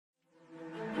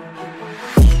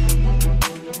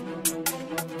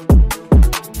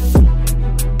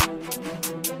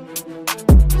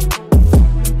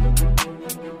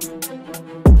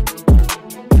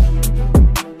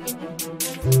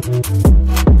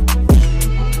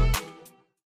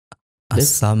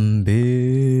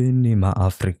Asambeni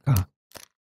ma-Afrika.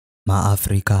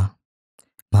 Ma-Afrika.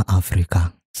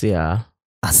 Ma-Afrika. Siya.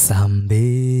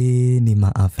 Asambeni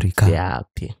ma-Afrika.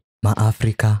 Siyaphi.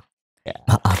 Ma-Afrika. Yeah.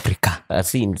 Ma-Afrika.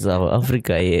 Asinza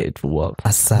Afrika yethu wapha.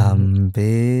 Asambeni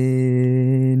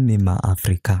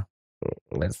ma-Afrika.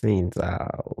 Asinza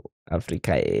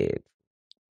Afrika yethu.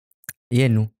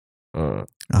 Yenu?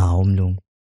 Umlungu.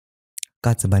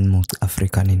 Katse bani muci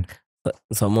Afrika nini?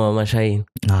 Samoa amashayini.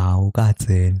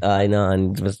 Katse. Hayi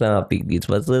nani, basanga big beats,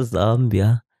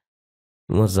 base-Zambia.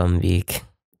 Mozambique.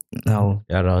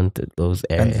 Around those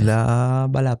areas. Kanti la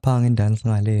balapha ngendawo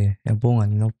singale yabonga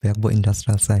nokubheka kubo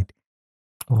industrial side.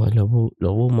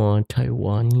 Labo ma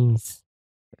Taiwanese.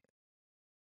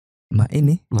 Ma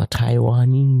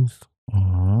Taiwanese.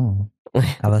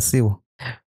 Abasiwo.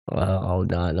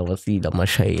 Abasila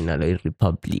mashayina la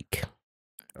Republic.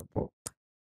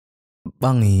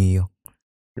 Bangiyo.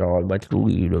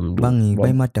 Bahlukile mntu.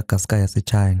 Bayi-Madagascar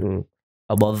yase-China.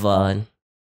 Abavani.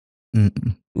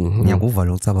 Ngiyakuva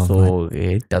lokhu abavani. So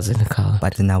it doesn't count.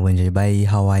 But nawe nje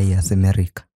bayi-Hawaii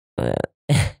yase-America.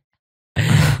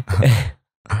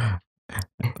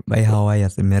 Bayi-Hawaii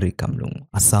yase-America mlungu.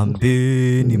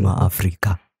 Asambeni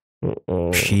ma-Afrika.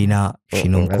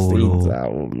 Mshin'Omkhulu.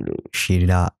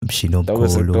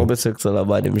 Mshin'Omkhulu. Dobe sekusala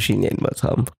abantu emshinini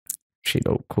bathamba.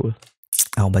 Mshin'Omkhulu.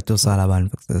 Batosala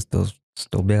abantu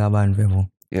sitobeka abantu bebo.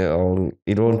 Yeah,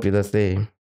 it won't be the same.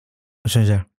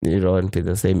 It won't be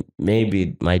the same. Maybe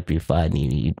it might be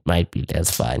funny, it might be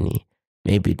less funny.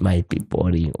 Maybe it might be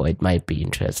boring or it might be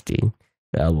interesting.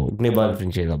 Kunebantu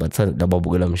nje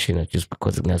lababukela mshina just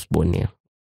because ngasibonela.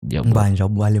 Mbanja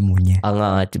ubale munye.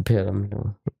 Angathi phela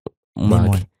mlo.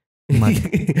 Maki.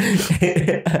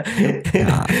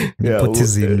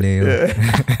 Nepotism leyo.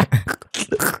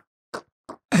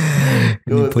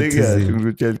 Nepotism.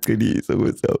 Ngicela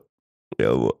ukuthi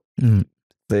yabo.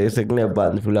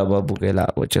 Sekunebantu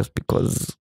lababukela just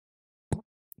because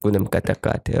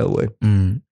kunemkatakate yawe.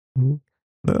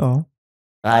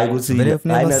 Hayi ukuthi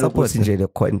ayinalokuthi nje le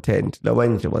content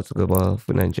labanye nje basuke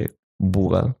bafuna nje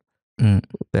buka.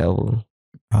 Yabo.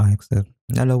 Except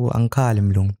naloko angikhali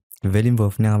mlungu. Vele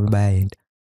imvofu nangabe bayayenda.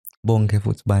 Bonke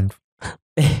futhi bantu.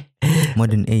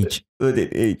 Modern age.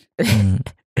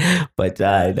 But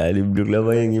hayi nali mlungu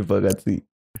labanye ngivakathi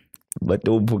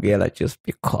batobukela just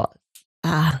because.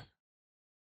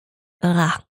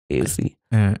 You see.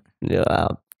 Yeah,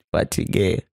 but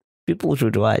again, people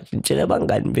should watch. Ngitshela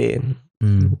abangani benu.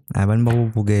 Abantu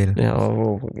babukela.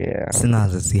 Yeah.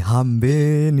 Singaze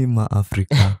sihambeni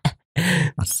ma-Afrika.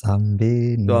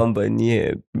 Asambeni. Hamba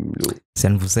niye.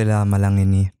 Siyanivusela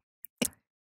amalangeni.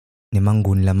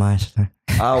 Nemanguni lamasha.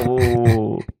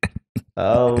 Awu.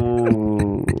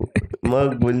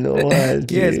 Maguni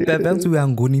wathi. Yes, that's we are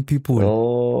Nguni people.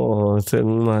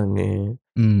 Sengimange.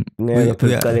 Ngeke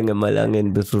phela ngemalangeni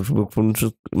bese ufuna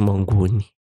ukuthi manguni.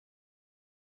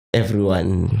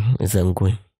 Everyone is a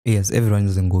Nguni. Yes, everyone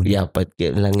is a Nguni. Yeah, but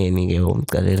langeni ke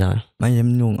umcalelana. Manje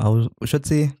mnungu awusho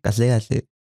ukuthi kahle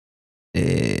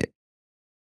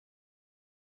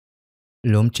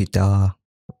lo mjita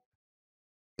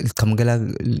iqhamukela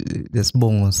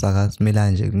lesibongo saka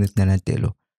Simelanje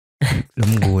kunesinanatelo lo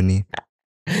mnguni.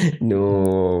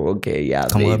 No, okay, yeah.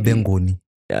 Qhamuka benguni.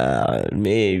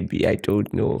 Maybe, I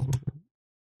don't know.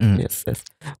 Yes.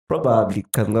 Probably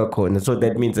khona. So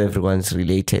that means everyone's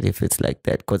related if it's like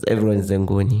that, because everyone's a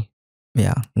Nguni.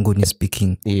 Yeah, Nguni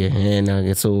speaking. Yeah,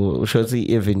 and so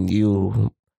surely even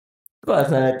you.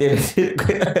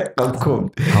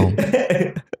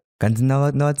 Mkhombe. Kanti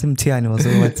nawathi mthiyane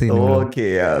wasewathini.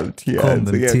 Okay,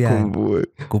 Mkhombe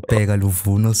kubheka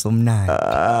luvuno somnandi.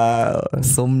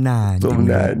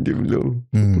 Somnandi mlo.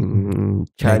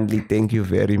 Charnley, thank you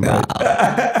very much.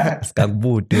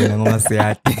 Sikakubude ngoba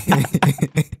siyati.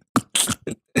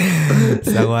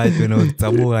 Sakwathi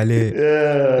nokucabuka le.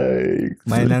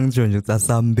 Mayina ngisho nje ukuthi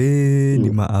asambeni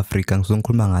ma-Afrika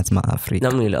ngizokhuluma ngathi ma-Afrika.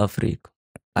 Nami ngile-Africa.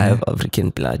 I have African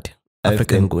blood.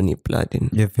 African Nguni blood.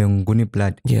 You have Nguni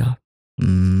blood? Yeah.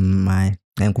 My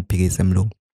ngikuphikise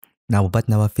mlungu. Nabo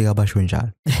bathi nabafika basho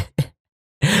njalo.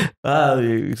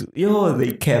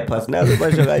 They cap us. Now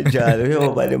basho kanjalo.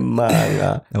 Yo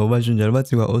banemanga. Nabo basho njalo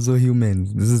bathi we are also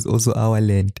humans. This is also our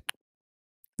land.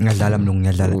 Ngiyadlala mlungu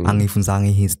ngiyadlala. Angifunzanga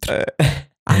ihistory.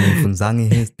 Angifunzanga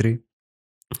ihistory.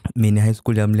 Mina high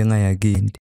school yami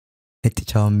lengayakindi.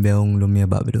 Ethicha wami ongilomye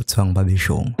babe lothiwa ngibabe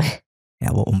shongo.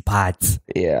 Yabo umphathi.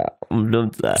 Yeah,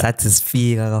 umlomza. Sathi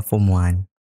sifika ka form 1.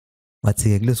 Wathi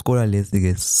ke kulesikole lesi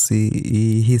ke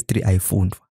history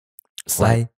ayifundwa.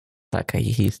 Why? Saka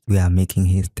history. We are making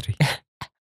history.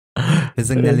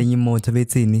 Bese ngiyalenye imoto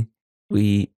bethini?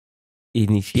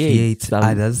 Initiate,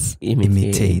 others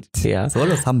imitate. Yeah. So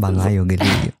lo samba ngayo ke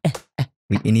leyo.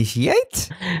 We initiate,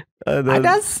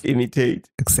 others imitate.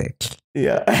 Exactly.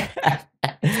 Yeah.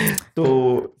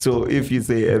 So if you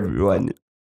say everyone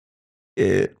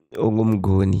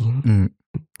ongumnguni,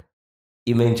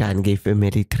 imenjani ke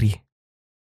family tree?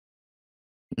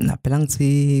 Na phela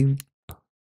ngithi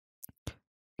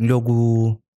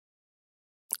loku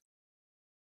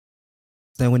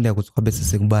sekwenda ukuthi kwabe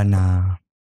sekuba na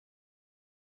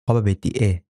kwaba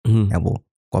beti yabo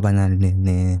kwaba na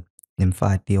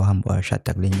nemfati ohamba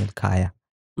washada kulenye ekhaya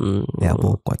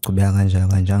yabo kwachubeka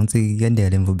kanjalo ngithi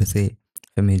kuyendele mvu bese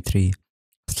family tree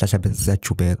sihlahla bese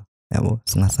siyajubeka yabo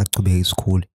singasachubeka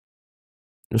isikhulu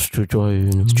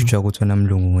sijutshwa ukuthi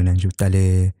namlungu wena nje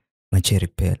utale macherry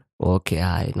kuphela. Okay,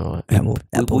 hayi no. Yabo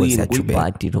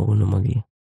kuyipati lo noma ke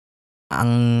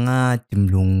angadi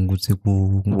mlungu ukuthi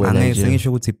angeke sengisho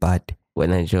ukuthi ipati.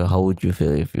 When I show, how would you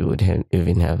feel if you would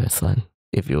even have a son?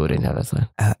 If you wouldn't have a son?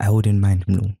 I wouldn't mind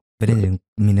mlungu. Vele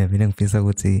mina ngifisa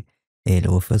ukuthi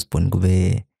lo firstborn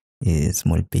kube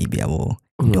small baby yabo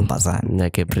intombazana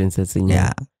like a princess in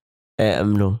your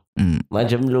mlungu.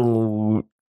 Manje mlungu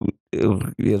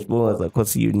yesibonga zakho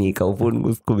si-unique awufuni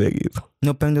ukusiqhubekisa.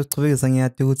 No phela ngiyosiqhubekisa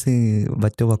ngiyathi ukuthi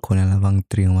bato bakhona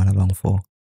labangu-3 noma labangu-4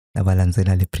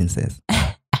 labalandzela le princess.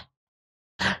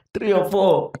 3 or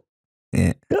 4?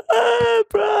 Yeah.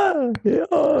 Bro.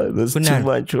 Yo, that's too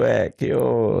much work.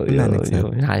 Yo.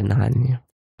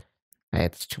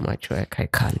 It's too much work. I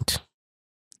can't.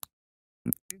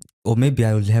 Or maybe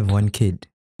I will have one kid.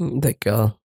 The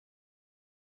girl.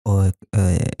 Or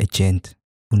a gent.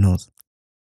 Who knows?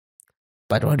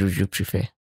 But what would you prefer?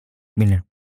 Miller.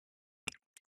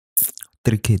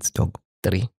 3 kids, dog.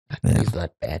 3. That is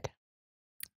not bad.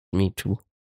 Me too.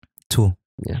 2.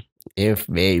 Yeah. If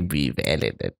maybe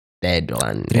valid. That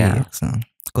one, 3, yeah.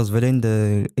 Because we're in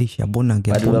the Asia Bona.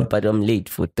 But I'm late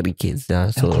for 3 kids,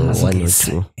 so 1 or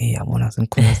 2. Yeah, Bona some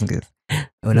kids.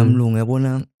 When I'm long, I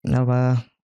wanna never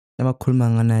cool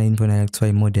mangana into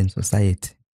like modern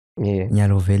society. Yeah.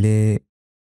 Nyalo vele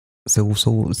so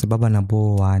baba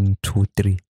nabo 1, 2,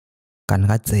 3. Kan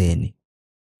gatseni.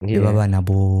 Baba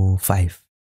nabo 5.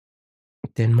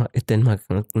 Denmark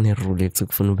ne rule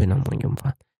ekufuna ube namunye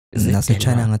umfana.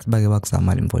 Nasechina ngathi bake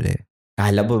bakuzama le mvo leyo.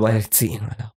 Labo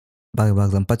bayatsinga la. Bake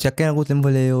bakuzama but yakena ukuthi le mvo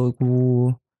leyo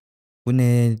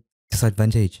kune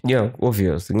disadvantage. Yeah,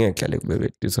 obvious. Ngeke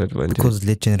kube disadvantage. Because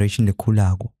le generation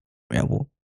lekhulako, yabo.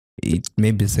 It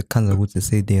maybe sekhanza ukuthi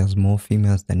say there's more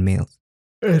females than males.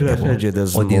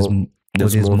 There's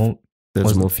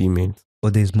more females.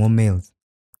 Or there's more males.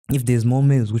 If there's more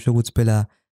males, kusho ukuthi phela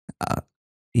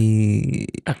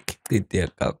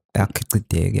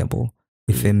akhiqideke yabo.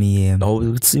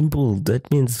 Oh, it's simple.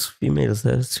 That means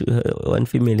one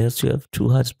female has to have 2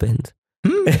 husbands.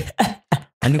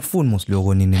 Anikufuni mostly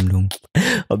lokho nini mlungu.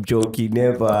 I'm joking,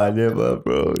 never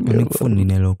bro. Anikufuni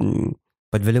nini lokho.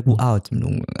 But vele ku out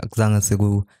mlungu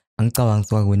akuzange angicabanga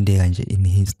sokwa kwendeka nje in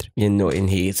history. You know, in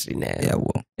history now.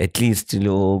 Yabo. At least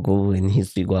logo in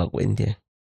history kwakwende.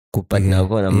 But now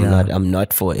I'm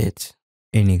not for it.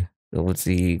 Eniga.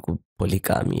 Ukuthi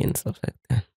polygamy and stuff like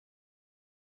that.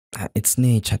 It's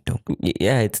nature, dog.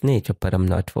 Yeah, it's nature, but I'm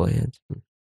not for it.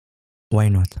 Why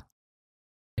not?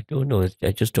 I don't know.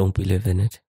 I just don't believe in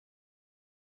it.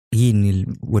 Yini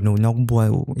wena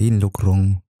unakubuka yini look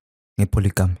wrong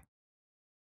ngepoligamy?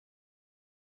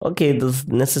 Okay, there's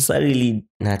necessarily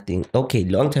nothing. Okay,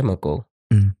 long time ago,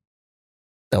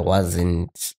 there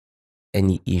wasn't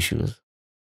any issues.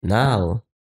 Now,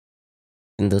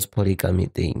 in this polygamy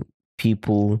thing,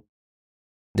 people,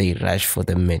 they rush for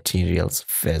the materials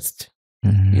first.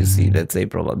 You see, let's say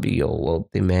probably your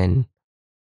wealthy man,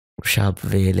 sharp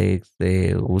vele,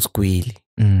 uskwili.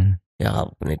 Yeah,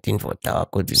 anything for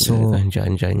tako,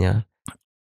 njanja.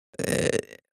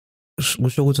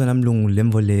 Kusho ukuthi namlungu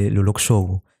lemvo lo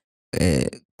lokushoko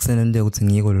kusenende ukuthi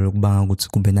ngiyiko lo lokubanga ukuthi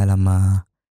kube nalama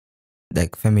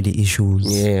like family issues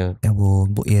yabo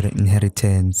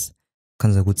inheritance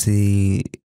kanza ukuthi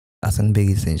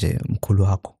asengibekise nje mkhulu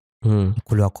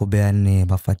wakho beyane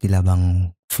bafati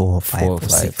labang 4, 5 or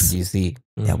 6 you see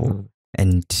yabo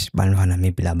and banwana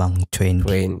maybe labang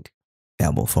 20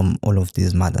 yabo from all of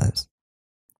these mothers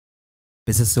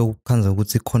bese sokukhanza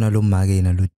ukuthi khona lo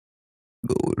makena lo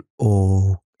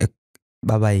o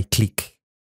baba i-click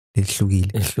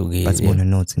ehlukile basibona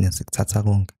notes nesikuthatha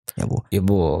konke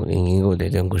yebo ngiko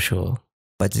le ngisho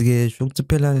but ke shokuthi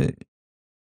phela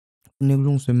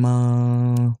nekulungiswe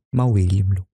maweli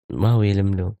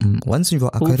mlo once you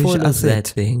accomplish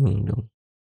asset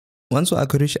once you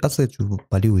accomplish asset you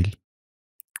bali will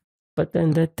but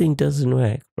then that thing doesn't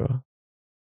work, bro.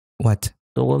 What?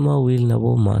 So what my will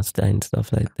nabo master and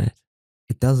stuff like that.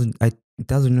 It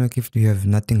doesn't work if you have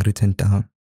nothing written down.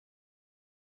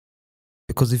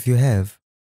 Because if you have,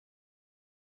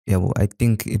 I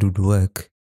think it would work.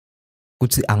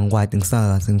 Kuthi angikwadi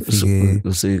ngisakaze ngifike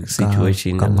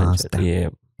situation ka master. Yeah.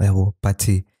 But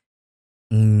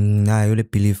nayo le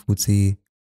belief ukuthi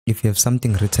if you have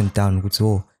something written down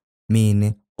ukuthi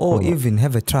mine or even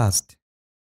have a trust.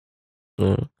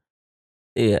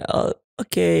 Yeah,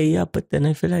 okay, yeah, but then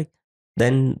I feel like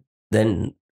then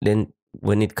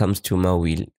when it comes to my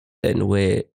will, then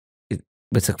where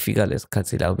bese kufika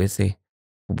lesikhathi la bese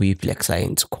we-black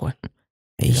science khona.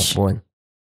 Yabona.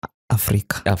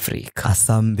 Africa.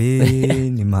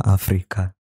 Asambeni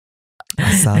ma-Africa.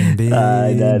 Asambeni.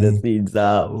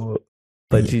 Nasinzawo.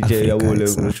 But nje yabona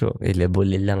ngisho elebo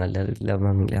lelanga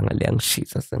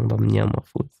liyangishisa sengiba mnyama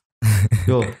futhi.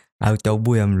 Yo,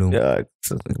 awutawubuya mlungu. Yeah,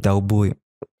 utawubuya.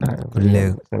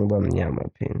 Sengiba mnyama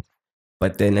phela.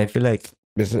 But then I feel like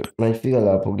my figure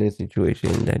lapho kule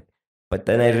situation that, but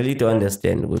then I really don't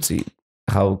understand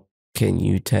how can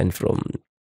you turn from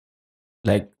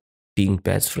like being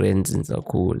best friends in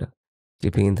Zakula,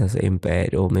 sleeping in the same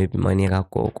bed, or maybe money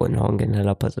kakoko nongena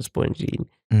lapha sesponjini,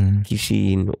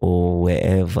 kitchen or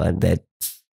wherever that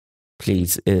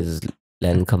place is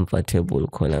uncomfortable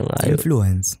khona ngayo.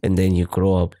 Influence. And then you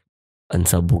grow up and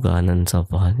sabukana and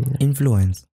savani.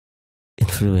 Influence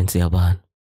Yabani.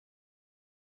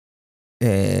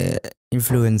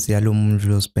 Influence yalo muntu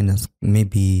lo spend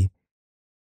maybe.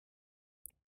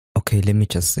 Okay, let me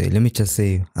just say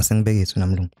asengibekethu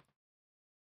namlungu.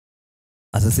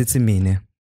 Asasithi mina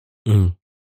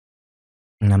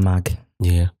nginamake.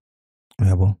 Yeah.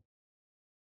 Uyabo.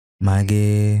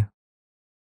 Make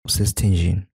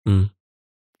usesithenjini.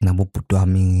 Nabo bhuti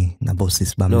wami nabo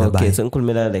sisi bami labanye. Okay, so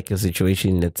ngikhulumela like a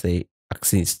situation, let's say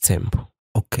Axis Tempo.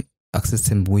 Okay, Axis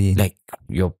Tempo yini? Like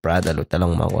your brother lo tala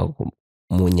nguma kwakho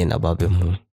munye nababe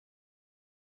munye.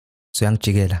 So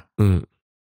yangijikela.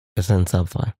 Bese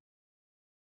ngisavana.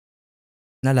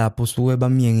 Nalapho suke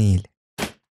bamyengile.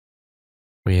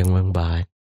 Uyengwe ngibani?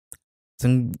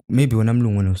 Maybe wona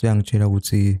mlungu no uyangitshela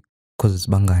ukuthi cause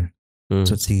sibangani.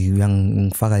 So thi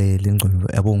uyangifaka le ngqondo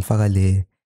yabo ngifaka le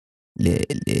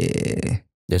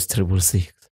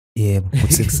 666. Yebo,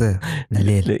 futhi kuse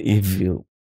lalela. Evil.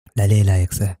 Lalela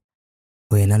ekuse.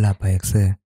 Wena lapha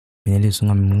ekuse. Mina leso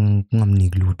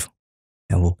ungamniki lutho.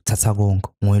 Yabo, thatha konke,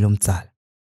 ngoyelo mtsala.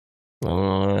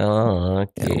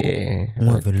 Okay.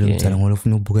 Ngivele umtsala ngoba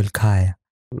ufuna ukubukela ekhaya.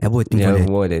 Yabo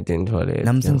intfo le.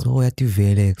 Nami sengizo yathi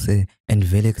vele ekuse and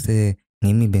vele ekuse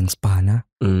ngimi bengisipana.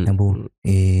 Yabo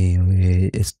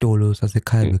esitolo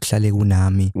sasekhaya bekuhlale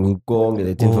kunami. Ngikonke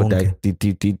le info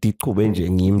diqhube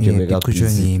nje ngimi nje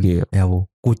bekaqhubhe. Yabo,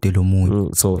 kude lo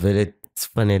muntu. So vele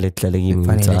sifanele kuhlale kimi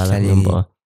ngitsala namba.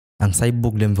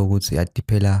 Angisayibuki lemva ukuthi yathi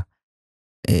phela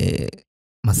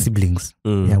my siblings.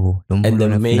 Yabo, and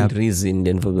the main reason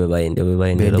then for bebayende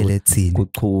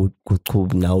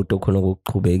kuchube nawo tokhona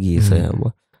ukuqhubekisa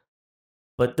yabo.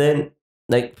 But then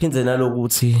like phinze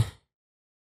nalokuthi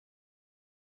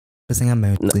bese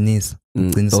ngihamba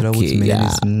uqinisela ukuthi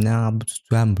mina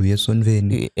sinahamba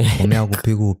uyesonveni uma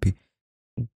yakuphi kuphi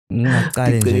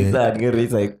ngingaqale nje ngiqinisa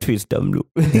ngerisa twist amlu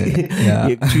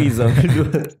yekutwiza amlu.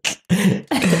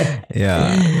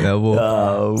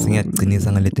 Yabo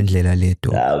singaqinisa ngaleto ndlela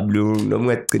leto amlu noma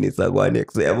ungaqinisa kwane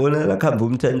kusiyabona lakhamba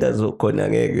umthandazo khona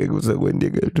ngeke kuze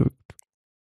kwendeke lutho.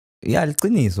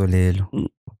 Liqiniso lelo.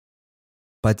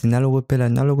 But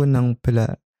naloko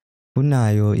nangiphela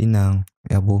kunayo inango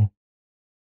yabo.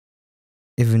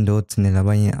 Even though thina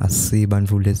labanye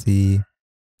asibantu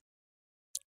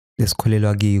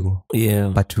lesikholelwa kiko. Yeah.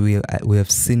 But we have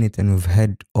seen it and we've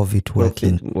heard of it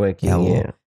working.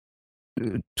 Yeah.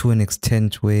 To an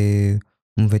extent where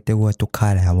umvete kwathi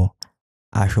ukhala yabo.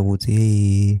 Asho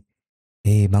ukuthi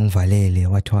hey bangivalele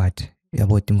what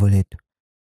yabo timvo lethu.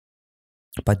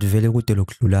 But vele kude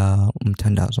lokudlula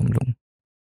umthandazo mlungu.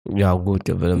 Ya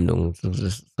kude vele mlungu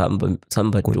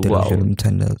samba kwawo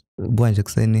umthandazo. Buka nje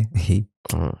kuseni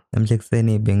namhle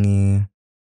kuseni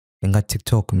benga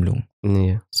TikTok mlungu.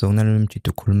 Yeah. So kunalo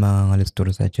mjito ukhuluma ngale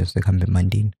story sakhe sekhamba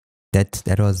emandini.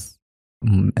 That was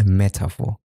a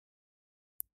metaphor.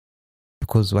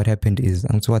 Because what happened is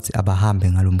angithi wathi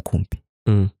abahambe ngalo Mkhombe.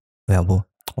 Uyabo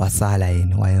wasala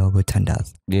yena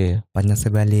wayokuthandaza. Yeah. But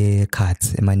nasebale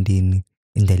cards emandini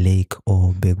in the lake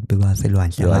or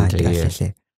bekwaselwandle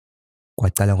kahle.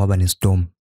 Kwacala kwaba nestorm.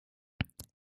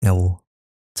 Yabo.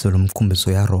 So lo Mkhombe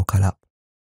so yarokha lapho.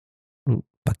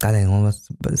 Baqala ngoba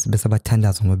bese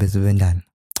bathandaza ngoba bese bendana.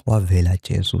 Wavela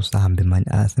Jesu sahambe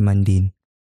asemandini.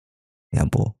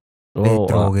 Yabo.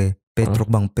 Petro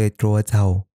kubanga Petro wathi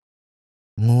hawo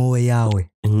nguwe yawe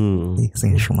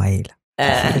sengishumayela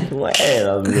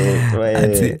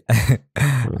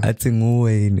athi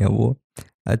nguwe yini yabo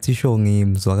athi sho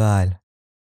ngimzwakala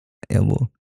yabo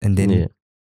and then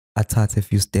athathe a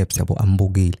few steps yabo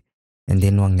ambukile and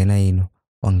then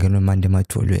wangena manje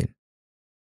ematholweni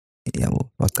yabo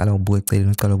waqala ubuka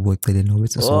eceleni ngoba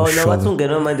ethi so sure wathi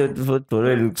ungena manje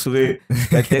ematholweni kusuke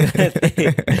kahle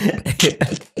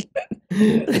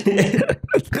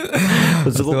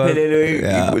usukuphelelwe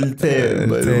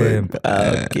ulithemba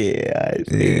okay I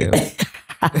see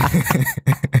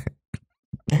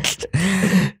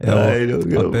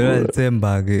phela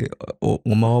lithemba ke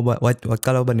uma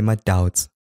waqala uba nema doubts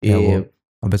yabo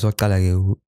bese waqala ke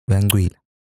uyangcwila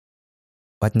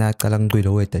wathi naqala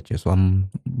ngcwila weda Jesu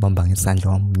wambamba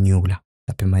ngesandla wamnyula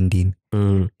lapha emandini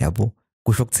yabo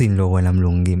kusho ukuthini lo wena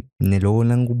mlungu kimi neloko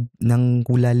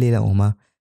nangikulalela uma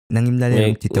nangimlalela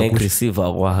umdida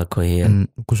receiver kwakho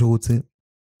kusho ukuthi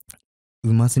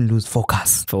we mustn't lose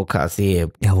focus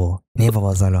yabo never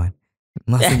bazalwane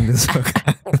mustn't lose focus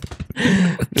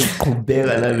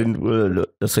uqhubeka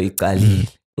nalento soyiqalile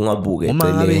ungabuke eceleni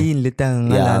uma ngabe yini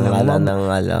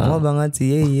letangala ngoba ngathi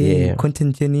hey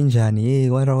content yeni njani hey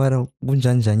wara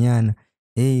kunjanjanyana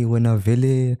hey wena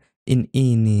vele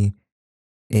in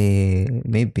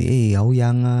maybe hey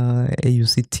awuyanga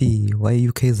eUCT why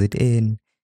UKZN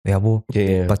yabo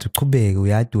but uqhubeke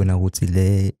uyadi wena ukuthi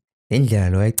le indlela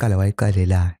lo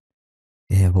wayiqalela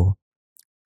yebo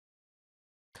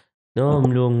no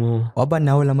mlungu waba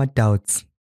nawo lama doubts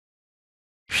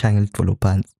shanga litfolo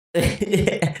phansi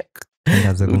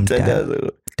ndaze kumthatha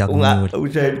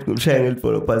ushaya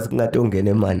ngelifolo phansi kungathi ungena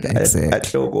emanda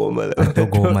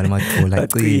ahlokoma lamathola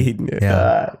aqine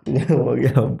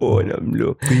ngiyabona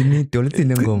mlo qini idolo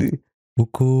thina ngoma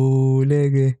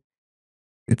ukhuleke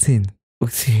ithini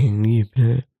uthini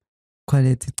phela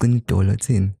quality qini idolo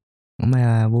thini uma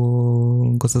yabo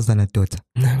nkosazana dota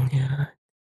nangiya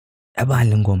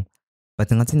abale ngoma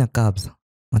but ngathi nakabza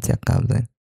ngathi yakabza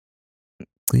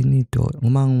qini idolo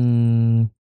uma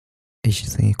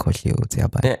sengikhohliwe ukuthi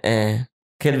yabani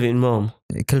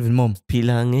Kelvin Mom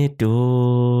phila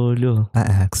ngedolo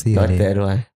akusiyo not that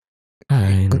one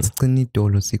hayi qini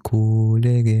idolo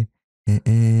sikhuleke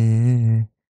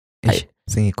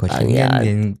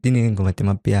sengikhohliwe dini ngoma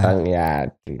temapiano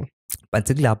angiyazi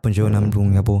but kulapho nje wona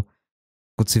mlungu yabo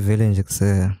kuthi vele nje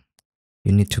kuse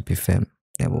you need to be firm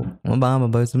yabo ngoba ngaba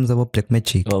bayisumza bo black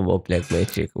magic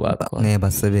wakho ngeke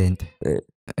basebenze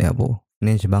yabo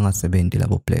nje bangasebenzi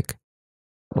labo black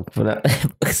ukufuna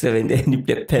ukusebenza ni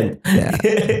black pen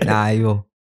nayo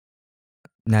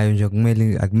nje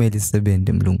akumele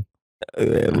isebenze mlungu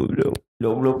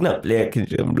lo kuna black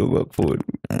nje mlungu akufuni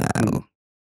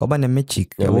ngoba ne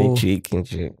magic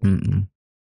nje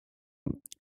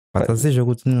but asisho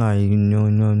ukuthi ningayi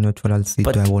nothola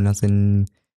lisito yabona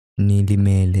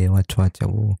nilimele wathwatha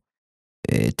yabo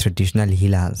traditional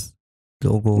healers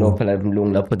logo no phela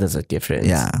mlungu lapho there's a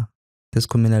difference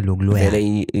tesikhumela lokulwa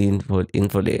vele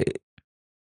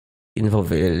info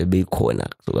vele beyikhona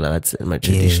sokula ngathi ama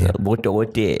traditional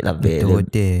bodokotela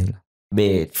vele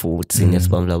betfuthi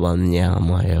nesibamla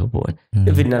bamnyama yabona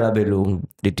even nalabelungu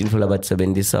letinfo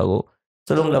labatsebenzisako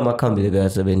solonga amakhambi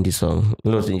bekasebenziswa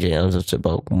ngilose nje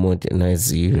ngizotheba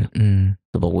kumodernize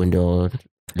soba kwento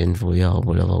lenvo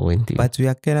yabo laba kwenti but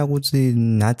uyakela ukuthi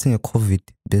nathi ngeCovid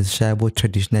besishaya bo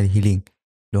traditional healing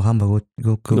lo hamba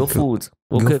no food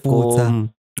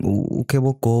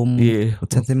ukebo gom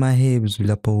uthathe ama herbs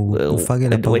lapho ufake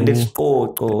lapho wende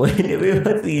siqoqo wende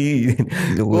bebathi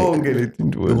konke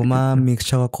letinto uma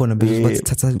mixture wakhona bese bathi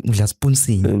thatha udla spoon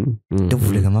sinye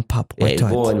ndovule ngamaphaphu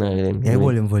kwathatha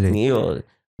yayibona mvole ngiyo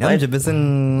nami nje bese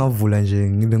ngavula nje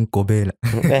ngibe ngigobela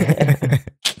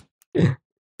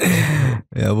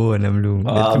yabona mlungu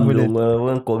mlungu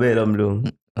wengigobela mlungu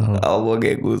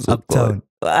awuke kuzo uptown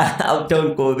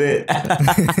gobela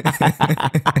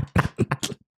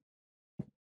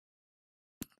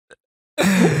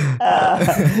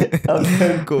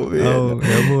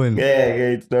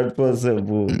yabona it's not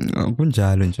possible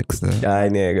kunjalo nje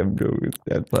kusasa ngeke mlungu it's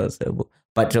not possible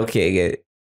but okay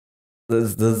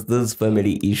those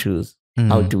family issues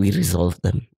how do we resolve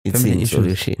them it's a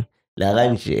solution la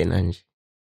kanjena nje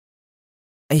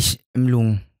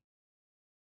mlungu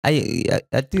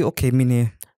I think okay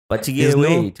mine but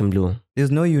wait mlungu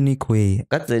there's no unique way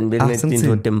kadzeni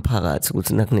bekunetinto temphakathi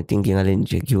ukuthi nakunetinkinga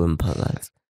lenjekiwe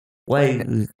emphakathi why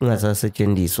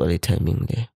kungasasetshenziswa le timing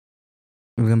le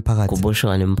umphakathi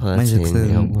kuboshwana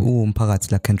emphakathini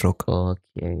umphakathi la Kendrock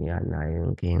okay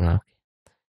yanayo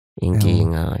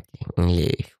inkinga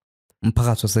ngile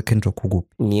umphakathi waseKentro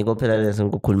kuphi ngiko phela lesi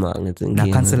ngikukhuluma ngithi na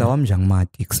kansela wami nje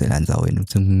angimadi kuselanza wena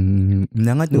uthi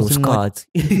mina ngathi usikhathi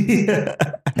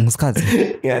ngisikhathi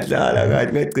ngiyadlala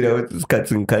kathi ngicela ukuthi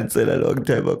isikhathi ngikhansela long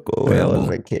time ago when I was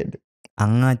a kid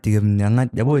angadi ke mina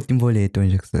angadi yabo itimvo leto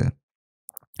nje kusela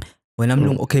wena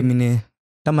mlungu okay mina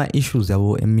lama issues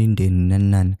yabo emindeni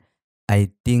nanani I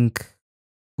think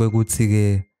kwekuthi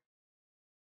ke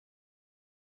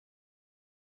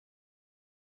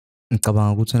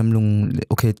ngicabanga ukuthi wena mlungu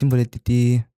okay itimvo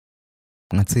leti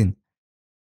ngathini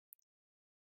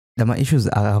lama issues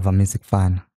akavamise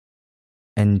kufana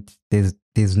and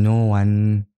there's no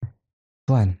one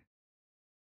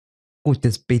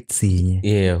kude spetsi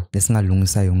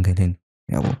lesingalungisa yonke lento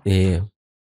yabo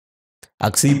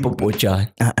akusipho bhojani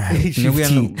nekuya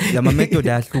lama method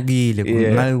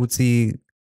ahlukile ngale ukuthi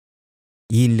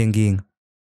yini lenkinga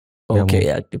okay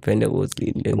yeah depende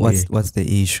ukuthi what's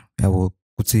the issue yabo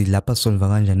ukuthi lapha solve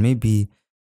kanjani maybe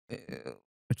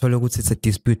uthola ukuthi it's a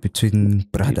dispute between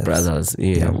brothers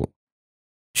yabo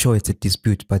sure it's a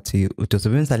dispute but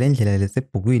utosebenzisa le ndlela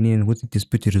lesebhukwini ukuthi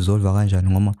dispute resolve kanjani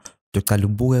ngoma uqala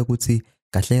ubuke ukuthi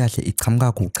kahle kahle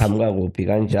ichamuka kuphi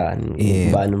kanjani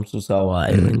ubani umsusa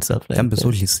wayo and stuff like mhlambe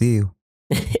sodlisiwe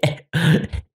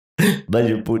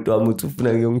manje bhuti wami uthi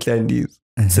ufuna ngiyongihlandisa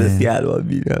sesiyalwa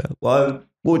mina kodwa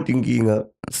inkinga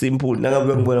simple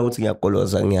nangabe ngibona ukuthi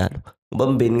ngiyagoloza ngiyalo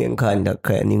ngoba mbeni ngenkhanda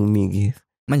khaya ningimiki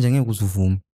manje ngeke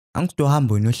uzuvume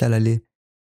angikudohamba wena ohlala le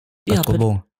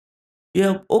yaqobonga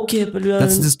yeah okay but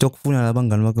that's the stock funa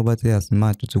labangani bakho bathi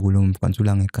yasimade uthi kulo mfantu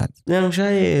la ngekhathi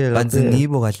ngiyangishayela but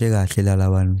ngibo kahle la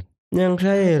labantu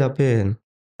ngiyangishayela phela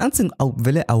angithi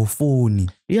vele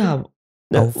awufuni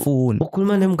awufuni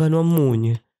ukhuluma nemngani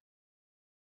wamunye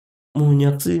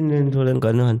akusini lento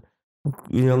lenganani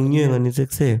ngiyanginyenga nithi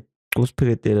kuse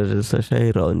usipheketela lesashaya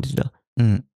iround la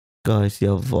guys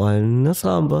yavana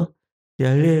nasihamba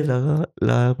siyalela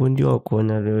la kundiwa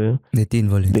khona le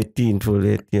letinvo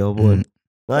leti yabona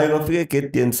ngayi ngafika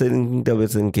egedeni senindaba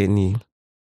sengenile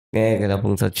ngeke lapho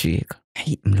ngisajika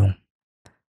hey mlungu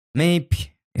maybe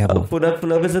yabo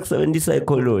funa bese kusebenzisa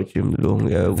psychology mlungu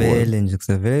yabo vele nje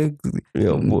kusevele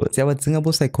yabo siyabadzinga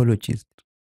abo psychologist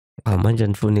manje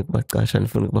nifuna ukubaqasha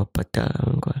nifuna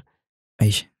ukubabhadala ngani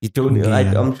Aish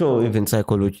I'm sure even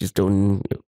psychologists don't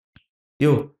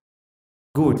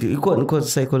good ikhona course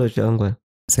psychology angwa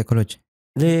psychology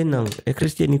lena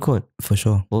Christian ikhona for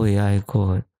sure yeah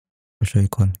ikhona for sure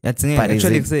ikhona yatsinga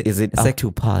actually is it up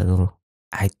to par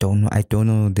I don't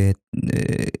know that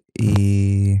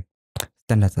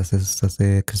standards as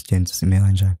Christians sime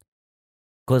kanjani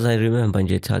because I remember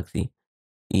nje taxi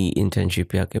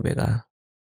internship yakhe beka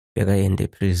in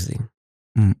prison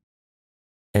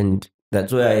and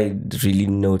that's where I really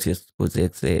noticed was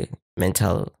it's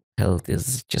mental health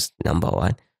is just number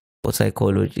one. For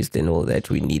psychologists and all that,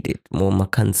 we need it. More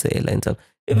counselor and stuff.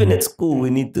 Even at school, we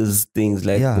need those things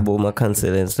like more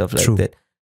counselor and stuff like that.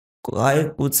 I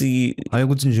could see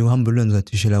nje uhambulwe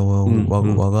ngizathishela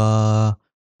waka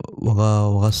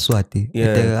Swati.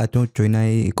 I don't join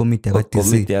ikomiti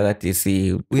yaka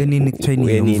DC. Uyenini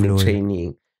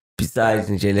training. Besides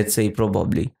nje let's say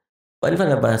probably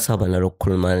Banifana bayasaba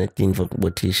nalokukhuluma netinvo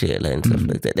kubothishela and stuff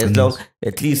like that. As long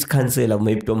at least cancel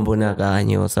maybe tombona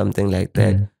kanye or something like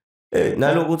that.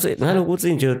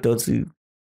 Nalokuthi nje uthi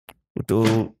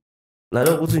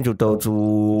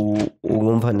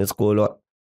ungumfana esikolo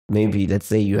maybe let's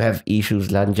say you have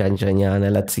issues la njanjanyana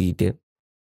latside.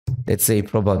 Let's say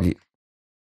probably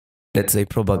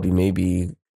maybe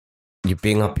you're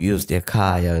being abused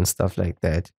ekhaya and stuff like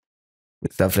that.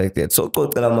 So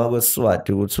ucocela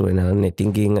makweswati ukuthi wena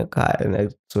unetinkinga ekhaya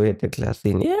nakuzoyethe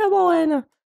eklasini yebo wena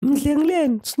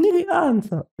mdlengileni sinike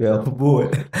i-answer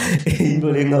uyabona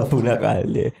into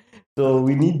lengafunakali. So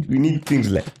we need things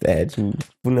like that.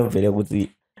 Ufuna vele ukuthi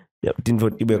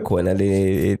into ibe khona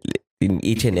le in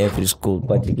each and every school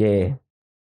but ke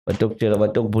batokutshela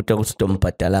batokubutha ukuthi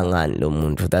dombhadala ngani lo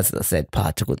muntu. That's the sad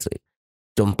part ukuthi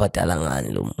dombhadala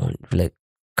ngani lo muntu. Like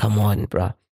come on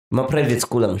bro. My private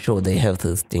school, I'm sure they have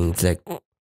those things like.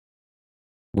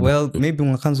 Well, maybe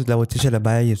ungakhanza la utishela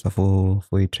bayayiswa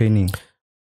for training.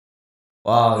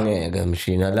 Wow, ngeke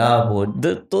mshina labo.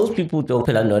 Those people don't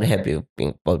feel not happy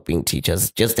about being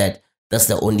teachers. Just that that's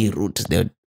the only route they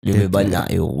live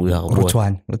banayo. Route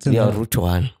 1. Yeah, route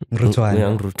 1. Route 1.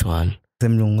 Yeah, route 1.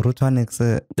 Semlung route 1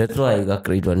 That's why I got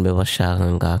grade 1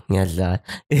 bebashaka ngaka ngiyadlala.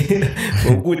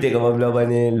 Ukude kamabla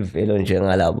banelivelo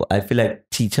njengalabo. I feel like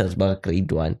teachers ba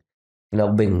grade 1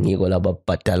 nakube ngiko laba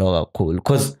bhatalwa kakhulu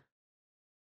because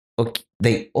okay,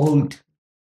 they old.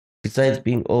 Besides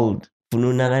being old,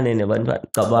 fununakane nabantu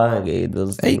cabanga ke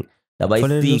those things.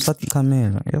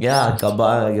 nabayi-60 ya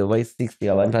cabanga-ke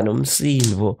bayi-60 abantwana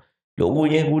umsindo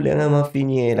lokunye kule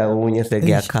ngamafinyela okunye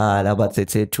sekuyakhala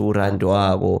bathethe 2 rand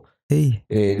wako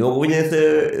lokunye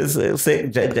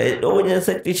lokunye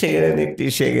sekutishekela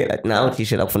nekutishekela nawe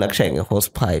utishela kufuna kushaye nge-horse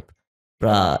pipe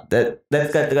bra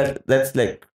that's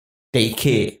like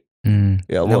daycare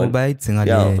yabo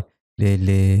bayidzinga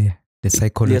le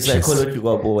psychology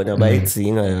kwabona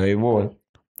bayidzinga yayibona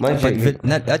manje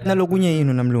nalokunye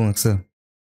yini namlungu kuse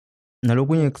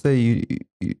nalokunye kuse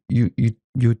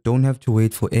you don't have to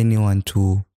wait for anyone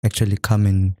to actually come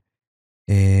and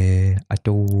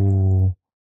ato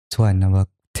twana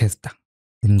bakutesta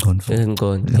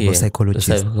ingqondo labo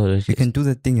psychologist you can do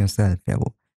the thing yourself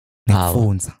yabo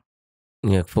ngikufunza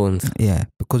yeah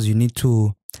because you need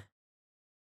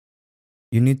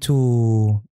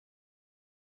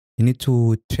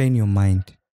to train your mind.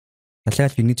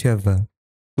 Like you need to have a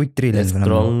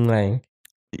strong mind,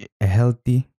 a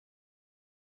healthy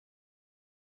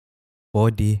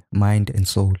body, mind, and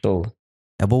soul.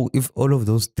 About if all of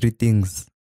those 3 things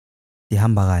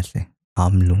ihamba kahle,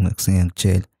 amlungu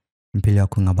kusengiyakutshela impilo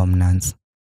yakho ingaba mnanzi.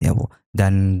 Yabo.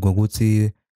 Then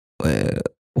ngokuthi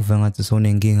uve ngathi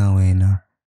sonenkinga wena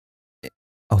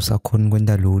awusakhona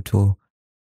kwenda lutho.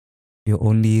 Your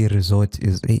only resort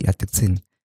is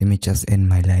let me just end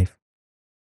my life.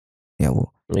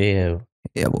 Yabo.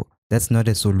 Yabo. That's not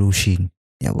a solution.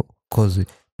 Yabo. Because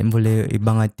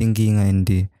ibanga thinking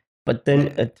and but then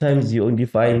at times you only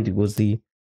find because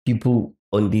people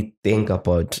only think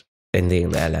about ending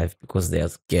their life because they are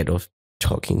scared of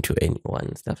talking to anyone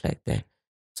and stuff like that.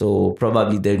 So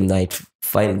probably they might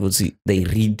find they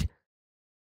read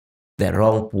the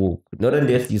wrong book. Not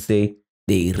unless you say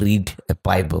they read a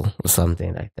Bible or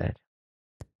something like that.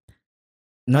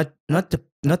 Not the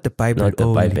Bible. Not the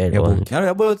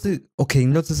Bible only. Okay,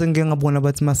 not ngiyabona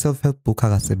about my self-help book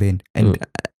akasebenzi and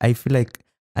I feel like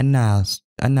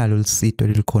analo lisito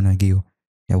lelikhona kiyo.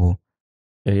 Yabo.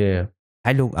 Yeah.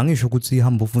 Hello, angisho ukuthi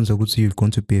ihamba ufunza ukuthi you're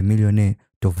going to be a millionaire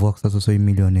to work so a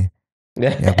millionaire.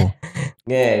 Yabo.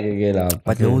 Ngeke lapha.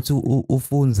 But ukuthi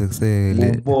ufunze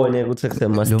kusele ubone ukuthi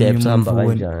kusema steps hamba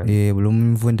kanjani. Yebo, lo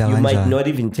mfunda kanjani. You might not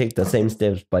even take the same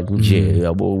steps but nje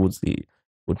yabo ukuthi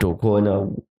utokhona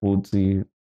ukuthi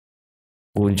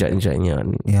kunjani.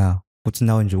 Yeah, ukuthi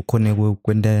nawe nje ukhone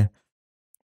kwenda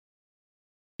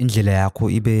indlela yakho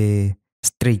ibe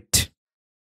straight.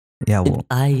 Yabo.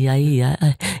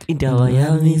 Indawo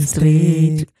yami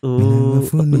straight.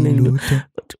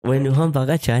 When uhamba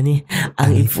kanjani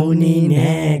angifuni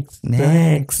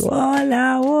next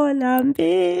wala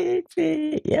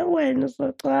mbithi yewena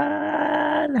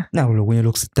usoqala nawo lokunye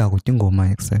lokusitako ingoma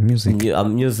yakuse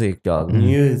music dog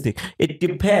music it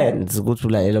depends ukuthi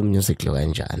ulalela music lo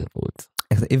kanjani futhi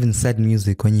even sad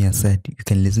music when you are sad you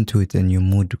can listen to it and your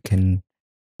mood can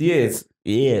yes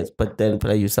but then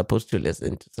you're supposed to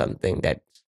listen to something that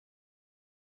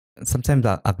sometimes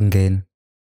akungena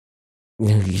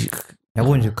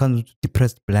yabo nje kan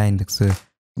depressed blind so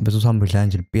bese uhamba udlala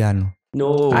nje piano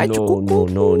no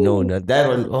that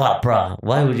one bro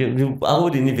why would you I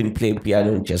wouldn't even play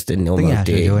piano just a normal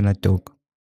day yona dog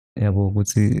yabo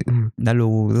ukuthi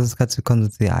naloku lesikhathi khona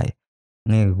ukuthi hayi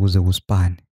ngeke kuze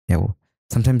kusipane yabo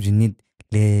sometimes you need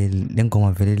le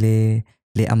ngoma vele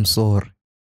le I'm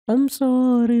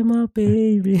sorry my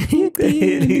baby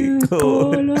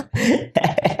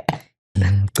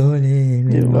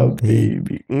Ngolele my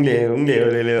baby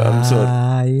ngiyolele I'm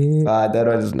sorry that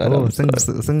one is not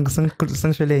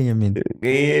sengisheleyo mina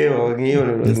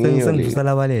ngiyolele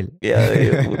sengifusalabalele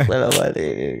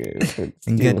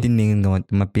ngiyadiningi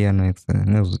ngamapiano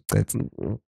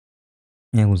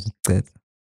ngiyakuzicetha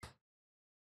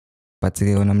but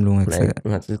ke wona mlungu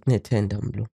ngathi kunethenda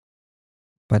mlungu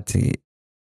but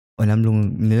wona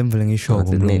mlungu nilemvele ngisho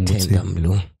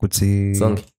mlungu ukuthi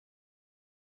sonke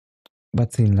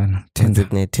bathini lana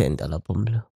kunethenda lapho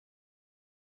mlungu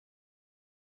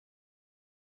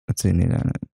bathini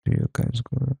lana do you guys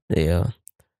go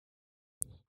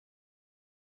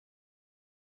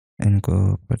and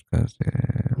go podcast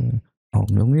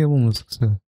mlungu yebo musukuse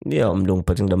mlungu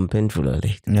but ngidamphendula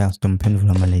late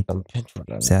sidomphendula malate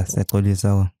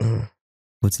siyaxolisa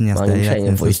ukuthi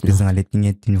niyasitayela voice ngaletinye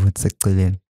izinto futhi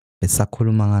seceleni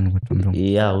besakhuluma ngani kodwa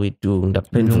mlungu we do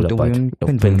ngidaphendula but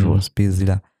ngidaphendula busy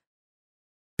la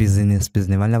business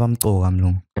abantu abamcoka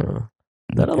mlungu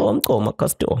laba bamcoka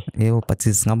customer yebo but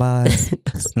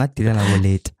singadila nabo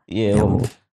late yebo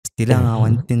sidila nga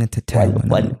one thing at a time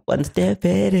one step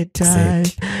at a time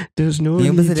there's no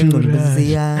need to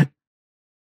rush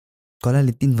Kola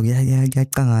litinvo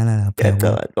yacangana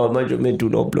lapha manje umuntu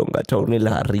unoblonga athi awune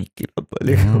hilarity lapha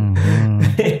le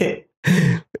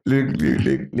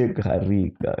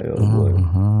Harika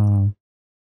yabo.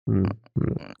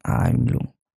 Hayi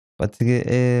mlungu. But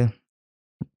ke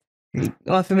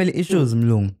family issues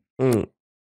mlungu.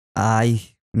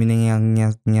 Hayi mina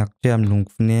ngiyakutshela mlungu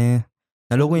kufune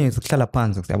nalokunye sikuhlala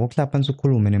phansi yabo kuhlala phansi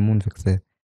ukhulume nemuntu kuse.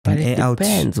 But it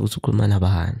depends ukuthi ukhuluma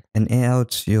nabani. And air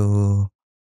out your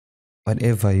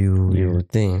whatever you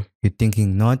think. You're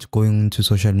thinking, not going to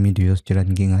social media uyositshela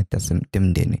inkinga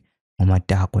yasemndeni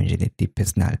ngomatako nje le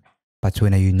personal. But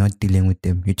when you're not dealing with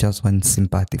them, you just want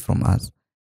sympathy from us.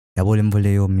 Yabo lemvo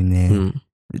leyo mina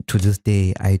to this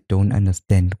day I don't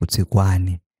understand ukuthi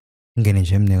kwani. Ngene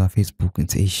nje mina ka Facebook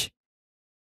ngithi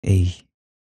ish.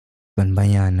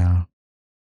 Banibanyana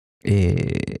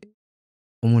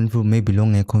umuntu maybe lo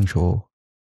ngekho ngisho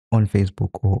on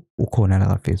Facebook or ukhona la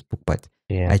ka Facebook, but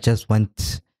I just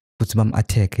want ukuthi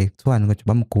bam-attack kuthiwani ukuthi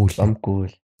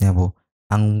bamgudle yabo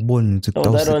angiboni ukuthi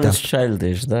that one is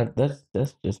childish.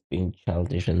 That's just being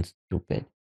childish and stupid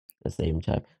at the same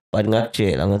time. But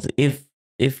ngakutshela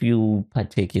if you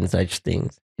partake in such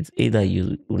things, it's either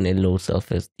you une low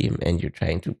self-esteem and you're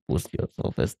trying to boost your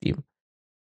self-esteem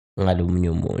ngalomunye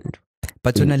umuntu.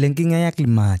 But wena le nkinga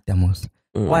yakulimata mos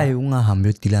why ungahambi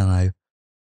uyodila ngayo?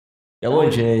 Yabo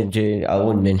nje I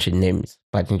won't mention names,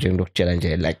 but nje ngokutshela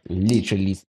nje like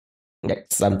literally like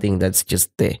something that's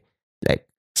just there, like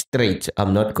straight.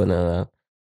 I'm not gonna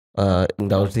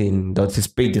that's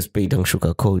spade and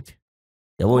sugarcoat.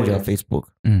 Yabo nje on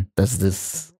Facebook. That's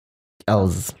this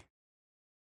else.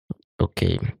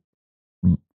 Okay.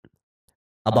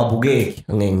 Ababugeki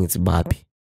ngeke ngithi babi.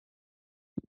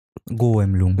 Kuwe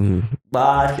mlungu.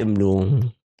 Bahle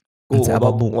mlungu.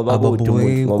 Ngoba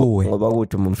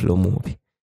kuthi umflo mubi.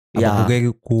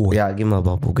 Ababukeki kuwe. Yeah, kimi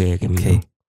ababukeki. Okay.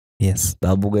 Yes.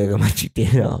 Babukeka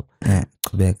machitela.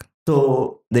 Qhubeka.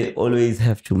 So they always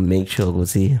have to make sure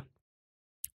ukuthi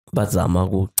bazama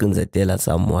ukuqinzetela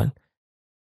someone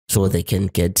so they can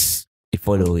get the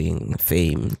following,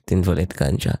 fame, things like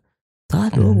kanja.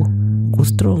 Go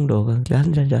strong dog.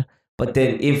 But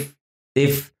then if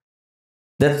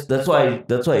that's why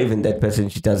even that person,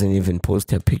 she doesn't even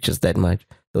post her pictures that much.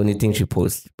 The only thing she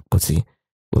posts because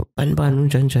banban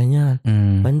unjanjanyana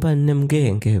banban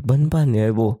nemgenge banban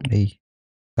yebo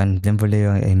kanti lemvo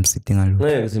leyo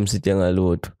emsitting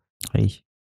ngalutho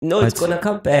no, it's gonna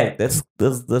come back. There's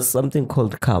something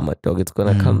called karma, dog. It's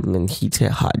gonna come and hit her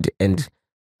hard, and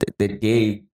the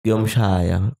day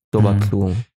kuyomshaya toba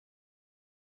buhlungu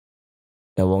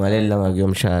yabo ngale langa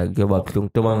kuyomshaya kuyoba buhlungu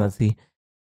toba ngathi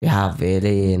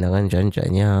yavele yena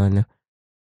kanjanjanyana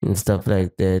and stuff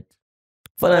like that.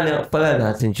 Fala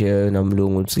nathi nje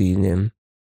namlungu uthini,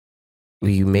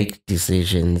 we make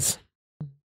decisions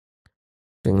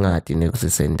ngathi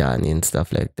nekusisendani and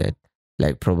stuff like that,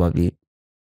 like probably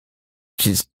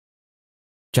just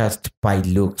by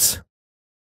looks.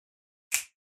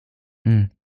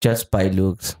 Just by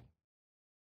looks.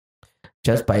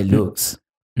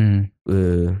 And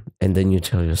then you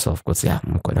tell yourself, because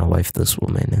I'm gonna wife this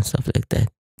woman and stuff like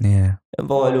that. Yeah. And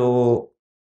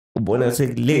when I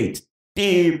say late,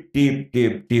 deep,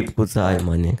 because I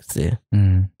man next day.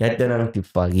 Yatlanang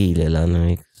tifagile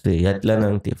lana say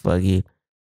yatlanang tifagile.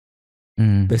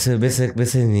 Bese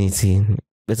nitin.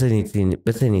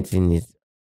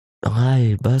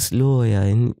 Ay, bas loya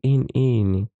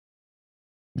in.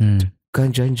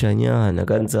 Kanjanjanyana,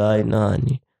 kanzai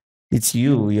nani. It's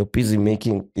you're busy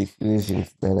making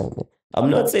decisions. I'm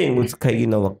not saying what's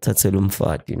kayina waktatsela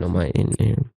umfati noma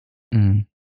in.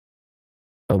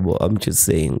 I'm just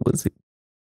saying was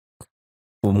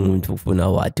umuntu ufuna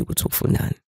wathi ukuthi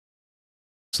ufunani.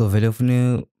 So vele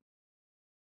ufune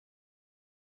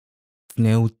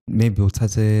maybe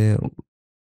uthathe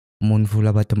umuntu futhi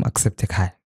abantu accept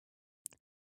ekhaya.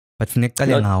 But fune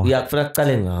kuqale ngawo. Yeah, funa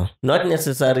kuqale ngawo. Not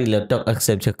necessarily to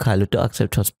accept ekhaya, to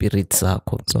accept your spirit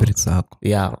zakho.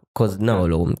 Yeah, because now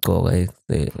lo umqoka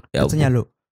yawo.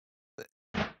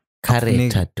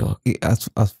 Character dog.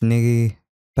 Afuneki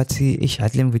but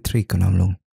ishatle mvitrick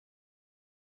namlo.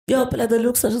 Yeah, but the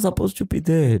looks are supposed to be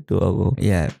there, dog.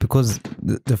 Yeah, because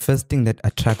the first thing that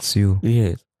attracts you.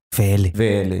 Yes. Vele.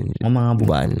 Mama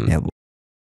ngabani. Yabo.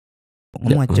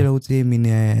 Umachela uthi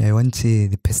mina I want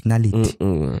the personality.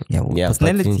 Yeah,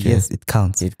 personality, yes, it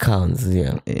counts. It counts,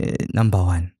 yeah. Number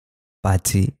one.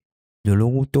 But lo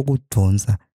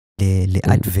lokudonsa le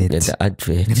advert. The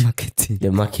advert.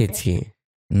 The marketing.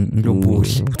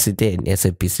 Lobuhle uthi then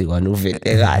SABC kwanuvele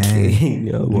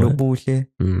kahle lobuhle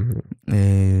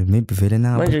maybe vele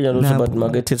na manje njalo sobat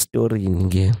market story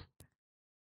nge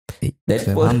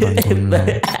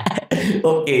That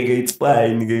okay, it's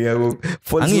fine.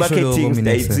 False marketing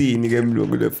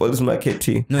stayitsini false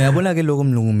marketing. No, yabona ke lokho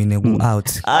mlungu mina ku out.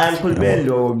 Ngikhulumela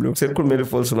lo mlungu sekukhulumela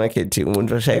false marketing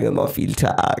umuntu ashaya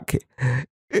ngama-filter akhe.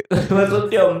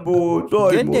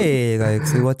 Bazotiyambuzo. Ngenteka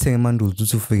ekusekwathenga emandulo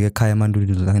uthi ufike ekhaya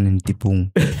emandulo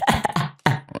zangenentipung.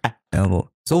 Yabo.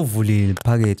 So uvulile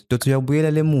iphakethe. Dothi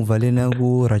uyabuyela lemuva lena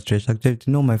ku registration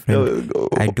activity. No my friend.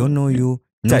 I don't know you.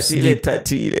 No sleep.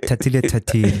 Tatile.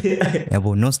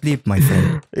 Yabo, no sleep my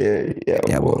friend.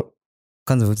 Yabo.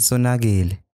 Kanza ukuthi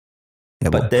sonakele.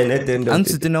 But then at the end of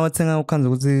angithi na wathenga ukhanza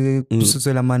ukuthi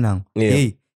kususela amanango.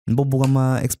 Hey, nibobuka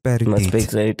ama expiry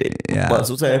date.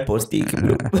 Basusa e-posting.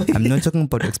 I'm not talking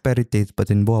about expiry dates, but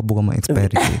nibobuka ama expiry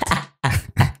dates.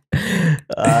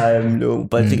 No,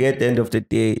 but at the end of the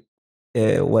day,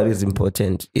 what is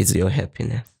important is your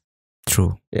happiness.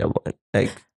 True. Yeah, but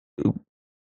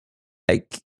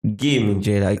like game,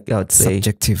 like I would say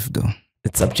subjective though.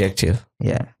 It's subjective.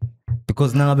 Yeah.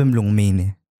 Because nangabe mlungu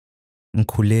mine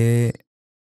ngikhule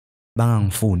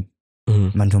bangangifuni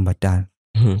mantombazana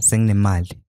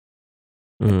senginemali.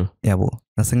 Yabo,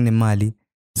 nasenginemali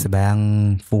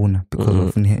sebayangifuna because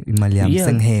of imali yami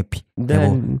sengihappy.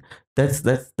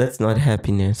 That's not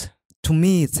happiness. To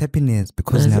me it's happiness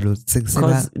because no,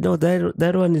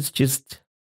 that one is just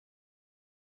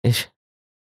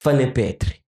funny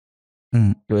battery.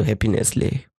 Your happiness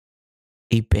lay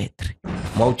a battery.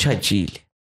 Mauchajile.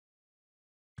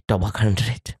 Double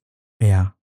 100. Yeah.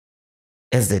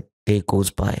 As the day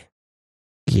goes by,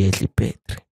 yearly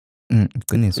battery.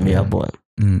 Goodness. Yeah, boy.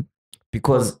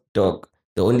 Because dog,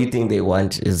 the only thing they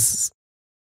want is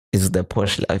the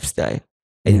posh lifestyle.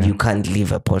 And you can't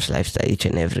live a posh lifestyle each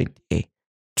and every day.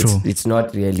 True. It's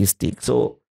not realistic.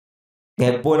 So so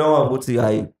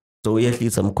we at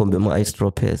least some Mkhombe ice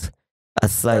droppers.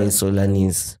 Asai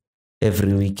Solanis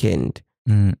every weekend.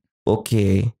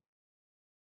 Okay.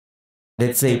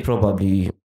 Let's say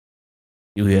probably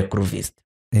you were a groovist.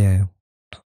 Yeah.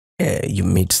 You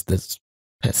meet this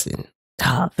person.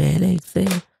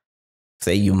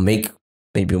 Say you make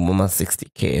maybe more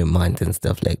 60K a month and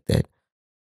stuff like that.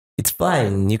 It's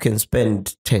fine. You can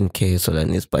spend 10K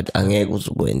Solanis, but angeke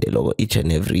uzukwendeloko each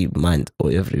and every month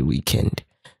or every weekend.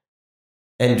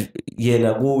 And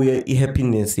yena kuye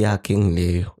i-happiness yakhe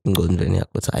ngileyo ingqondweni yakho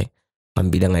ukuthi hayi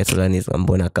ngambila ngayiSolanis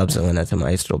ngambona kabza nganathi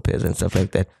ama-ice droppers and stuff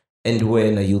like that. And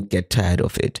when you get tired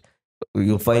of it,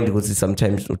 you'll find ukuthi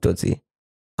sometimes utothi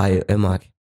hayi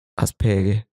emakhe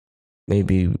asipheke,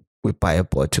 maybe we buy a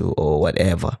bottle or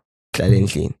whatever. Hlala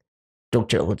endlini.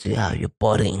 Dokutshela ukuthi you're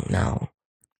boring now.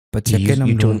 But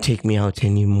you don't take me out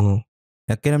anymore.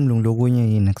 Yakena mlungu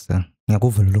lokunye yini akusa.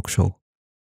 Ngiyakuvula lokushow.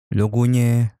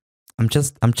 Lokunye I'm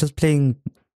just playing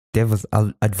devil's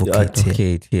advocate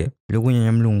here. Lokunye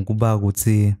nyamlungu kuba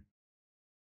ukuthi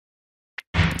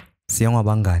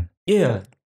siyangabangani. Yeah.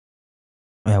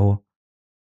 Yabo.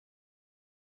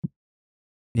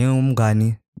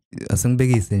 Ngumngani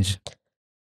asengibekise nje.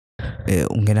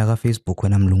 Ungena ka Facebook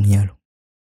wena mlungu nyalo.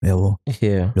 Yabo.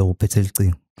 Yeah. Lo uphethe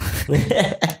licingo.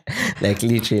 Like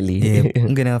literally. Yeah,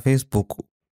 ungena ka Facebook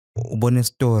ubone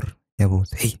story yabo.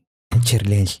 Hey,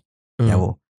 cherlenhle.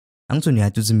 Yabo. Angithu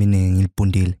niyathi ukuthi mina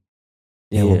ngilipundile.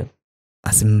 Yabo.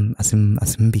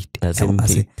 Asimbide.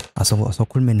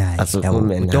 Asokhulume naye.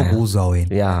 Utokuzwa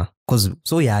wena. Yeah. Because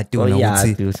so yati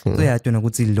wena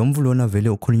ukuthi lo mvulona vele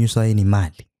ukhulunyiswa yini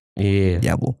imali. Yeah.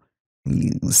 Yabo.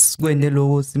 Sikwende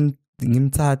lokho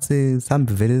ngimthathe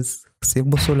sambe vele siye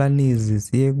kubo Solanizi,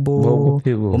 siye kubo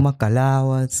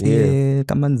uMagalawa, siye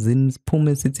kaManzini,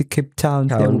 siphume sithi Cape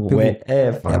Town,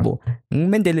 wherever. Yabo.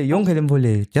 Ngimendele yonke le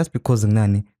mvole just because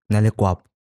nginani nale gwapho.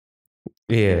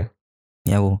 Yeah.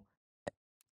 Yabo.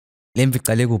 Lemvi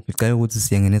icale kuphi? Icale ukuthi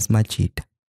siyengena eSmajida.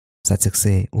 Sathi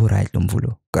kuse right lo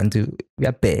mvulo. Kanti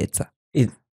uyabhetha.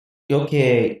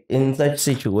 Okay, in such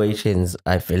situations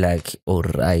I feel like all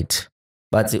right.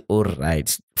 But all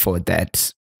right for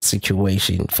that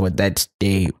situation, for that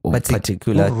day or but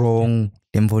particular. But wrong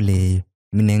lemvole.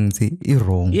 Mina ngithi I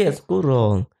wrong. Yes, go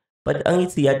wrong. But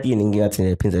angithi yatini ngingathi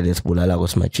nephinza lesibulala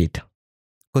koSmajida.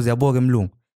 Because yabo ke mlungu.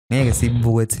 Ngeke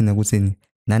sibuke thina ukuthi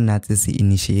nanathi si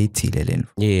initiate lento.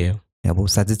 Yeah. Yabo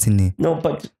sathi thina. No,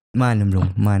 but mani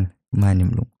mlungu, mani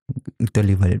mlungu.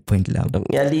 Ngitoliva le point lapho.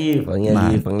 Ngiyaliva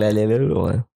ngilalele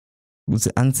lo.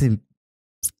 Ukuthi angithi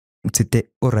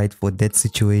all right for that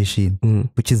situation,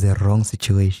 which is a wrong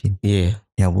situation. Yeah.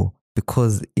 Yabo.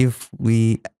 Because if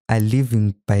we are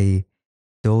living by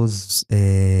those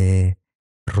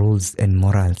rules and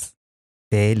morals,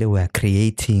 they were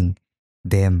creating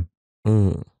them.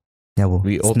 Yabo.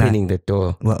 We're opening the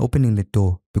door. We're opening the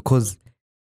door because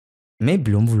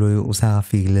maybe lo mvulo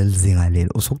usakafikile lizinga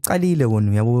lelo usuqalile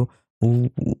wona uyabo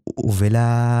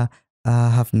uvela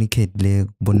half naked le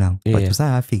kubonanga but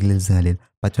usakafikile lizinga lelo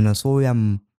but wena so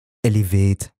uyam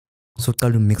elevate so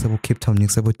uqala umix up Cape Town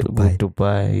mix up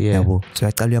Dubai yabo so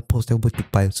uyaqala uyaposta ku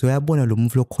Dubai so uyabona lo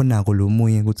mvulo khonako lo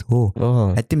munye ukuthi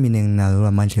athi mina nginayo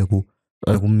amandla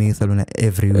kumisa lona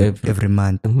every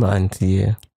month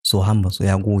yeah so hamba so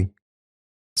yakuyi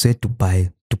so Dubai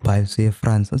so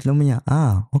France so lomunye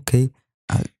okay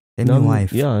my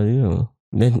wife yeah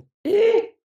then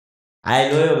I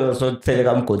know you so tell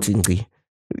kamgotsinci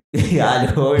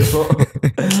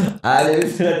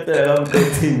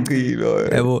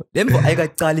yabo lembo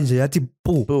ayikaqali nje yathi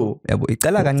yabo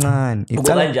iqala kancane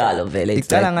iqala kanjalo vele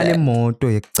iqala ngale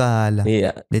moto yekuqala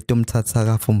leto mthatha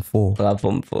ka form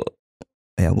 4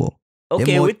 yabo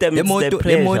okay with them le moto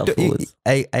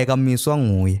ayikamiswa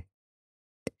nguye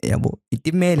yabo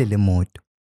itimele le moto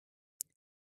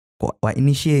wa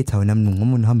initiator wena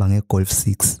ngoba unihamba ngeGolf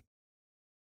 6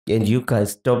 and you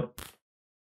guys stop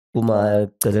uma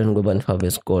celeni ngoba nifabe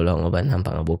isikole ngoba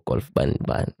nihamba ngabo golf bani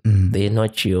they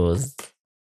not yours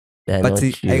but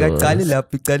ayikaqali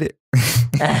lapho iqale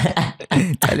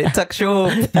tuck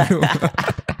shop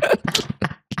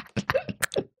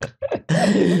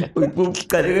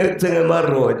uqale ukuthenga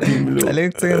amaroti mlo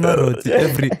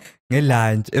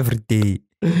ngelunch every day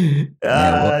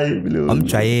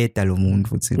amjayeta lo muntu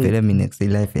futhi vele mina ku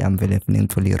life yami vele ngifuna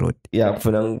ngithola iroti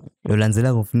kufuna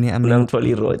lolandzela kufuna ngithola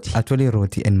iroti athola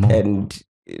iroti and more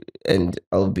and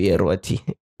I'll be a roti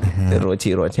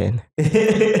rotten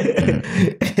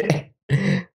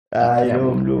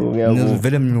yo mlungu ngiyakuva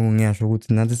vele mlungu ngiyasho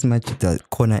ukuthi nathi simajida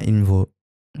khona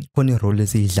khona irole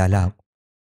esiyidlalako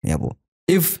yabo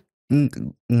if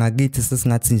ngakithi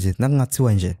sesingathi nje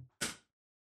nakungathiwa nje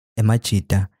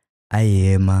emajida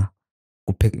ayema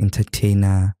kuphek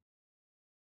entertainer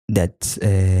that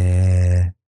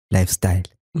lifestyle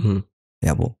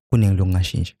yabo kuningi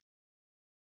lokungashintsha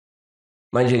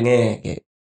manje ngeke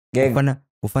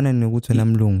kufana nokuthi wena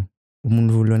mlungu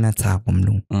umuntu lona thako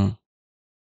mlungu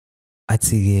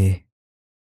athi ke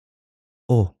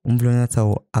umlona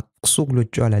thako akusuku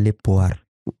lotshwala lebhoar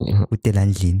utela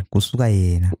ndlini kusuka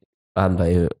yena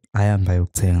ayamba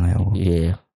yokuthenga yabo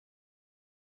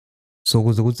so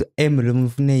kuze ukuthi lo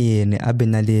mfune yena abe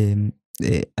nale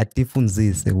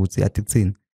atifundzise ukuthi athi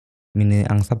kuthini mina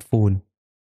angisabufuni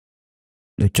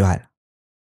lotshwala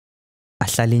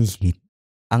ahlala endlini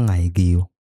angayikiyo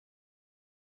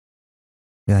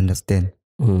you understand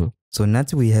so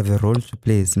nathi we have a role to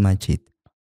play simajid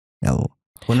yabo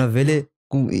khona vele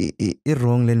I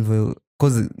wrong level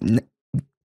because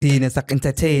thina sak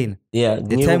entertain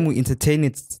the time we entertain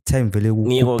it's time vele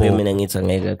ngiko ke mina ngithi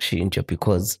angeke kushintshe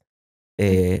because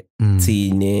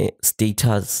thine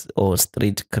status or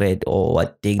street cred or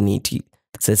what dignity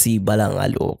sesiyibala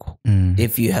ngalokho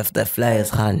if you have the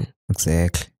flyers hand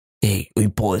exactly we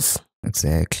pause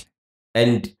exactly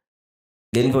and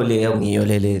lento le ngiyo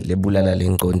lebulala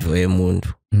lenkondvo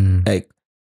yemuntu like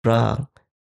bra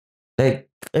like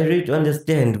I really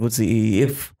understand ukuthi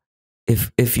if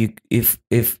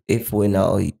when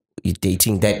you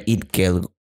dating that it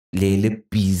girl le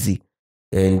busy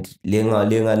and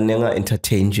lenga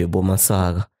interchangeable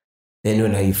masaka then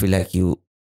when you feel like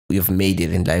you've made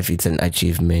it in life it's an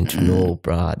achievement no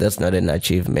bra that's not an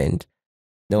achievement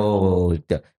no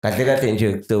kahle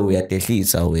nje so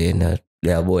uyadehlisa wena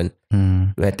uyabona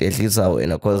uyadehlisa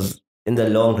wena because in the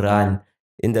long run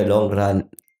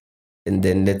and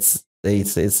then let's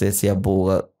say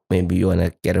siyabuka maybe you want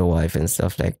to get a wife and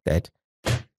stuff like that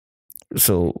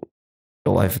so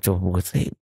the wife would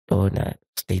say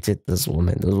dated this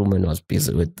woman was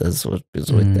busy with this was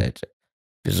busy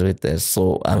with that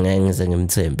so angeke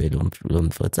ngimthembe lo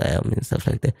mfowethu yami and stuff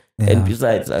like that and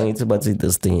besides angithi but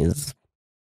this thing is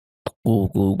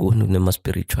no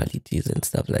spiritualities and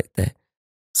stuff like that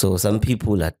so some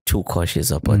people are too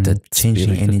cautious about that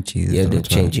changing energies they're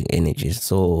changing energies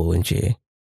so nje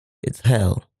it's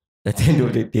hell at the end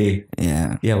of the day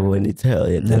when it's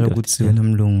hell ukuthi wena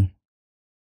mlungu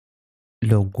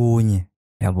lokunye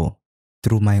yabo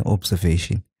through my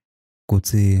observation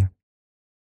ukuthi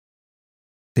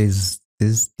there's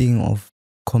this thing of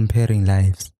comparing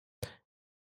lives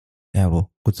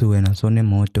yabo ukuthi wena sone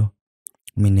moto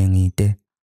mina ngide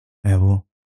yabo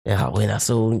wena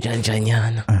so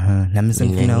njanjanyana nami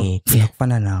sengifuna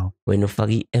kufana nawe wena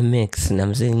ufaka iMX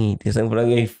nami sengide sengifuna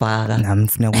kuyifaka nami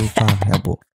ngifuna kuyifaka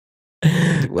yabo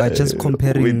we're just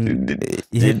comparing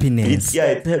happiness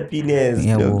it's happiness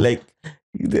like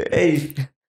the age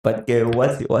but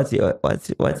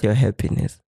what's your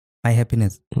happiness my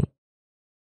happiness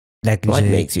like what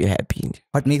makes you happy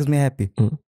what makes me happy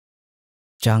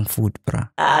Junk food, bruh.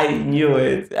 I knew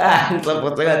it. I'm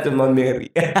supposed to go to my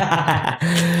Mary. I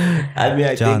mean,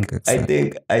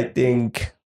 I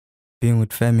think being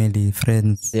with family,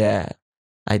 friends. Yeah,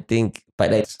 I think,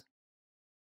 but it's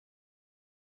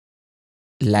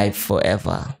life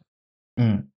forever.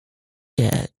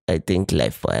 Yeah, I think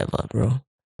life forever, bro.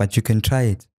 But you can try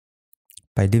it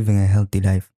by living a healthy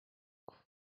life.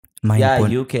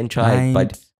 You can try it,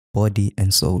 but body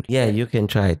and soul. Yeah, you can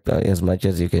try it as much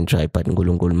as you can try, but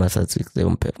ngulungulu masatsikse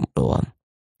umphefumulo wami.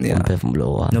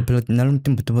 Umphefumulo wami. No, phela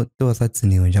nalomtimba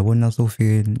towasatsiniwe nje yabona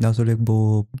nasofike nasole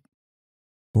kubo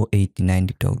 80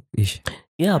 90 dog ish.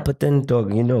 Yeah, but then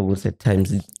dog, you know, at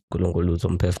times ngulungulu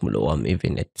umphefumulo wami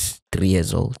even at 3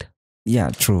 years old.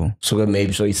 Yeah, true. So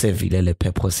maybe so isevile le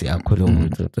purpose yakho lo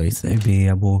muntu maybe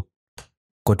yabo,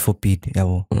 God forbid,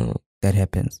 yabo, that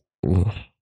happens.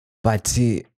 But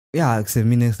yeah, I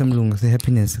mean,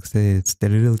 happiness, it's the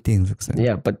little things.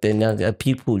 Yeah, but then there are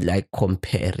people like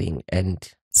comparing, and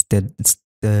that's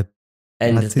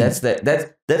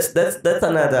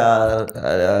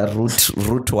another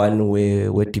root one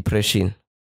with depression.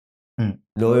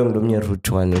 Root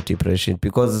one with depression,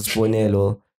 because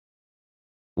Sibonelo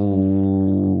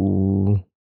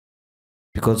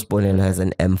has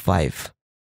an M5.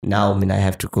 Now, I mean, I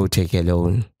have to go take a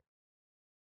loan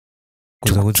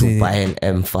to buy an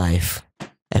M5,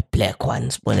 a black one.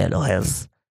 Sibonelo has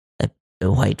a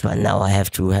white one. Now I have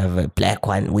to have a black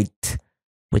one with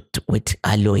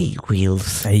alloy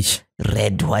wheels,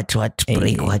 red what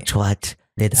brake what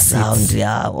sound.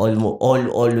 Yeah,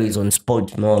 always on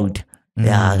sport mode.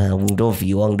 Yeah, and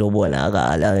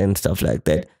stuff like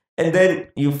that. And then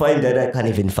you find that I can't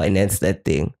even finance that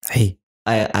thing. Hey,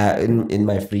 I in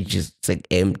my fridge is like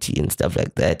empty and stuff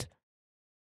like that.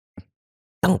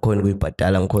 Angikhona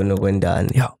ukuyibhadala, angikhona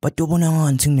ukwendana. Yeah, but ubona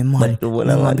ngani sinemali?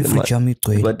 Ubona ngani ifridge yami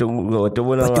igcwele? But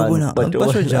ubona ngani?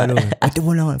 Basho njalo. But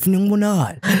ubona ngani? Funa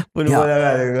ngibonakala.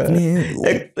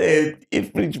 Except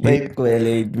if fridge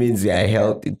mayigcwele, it means you are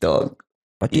healthy, dog.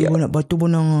 But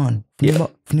ubona ngani?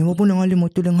 Funa ngibona ngale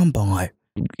moto lengihamba ngayo.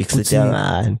 Except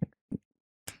ngani?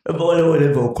 Ubona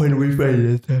ukhona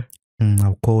ukuyifinance.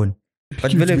 Awukhona.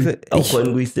 But vele awukhona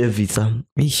ukuyiservice.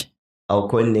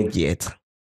 Awukhona yet.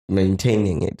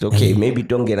 Maintaining it. Okay, maybe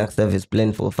don't get a service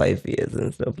plan for 5 years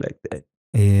and stuff like that.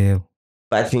 Yeah.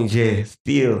 But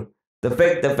still, the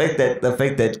fact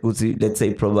that let's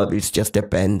say probably it just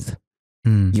depends.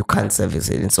 You can't service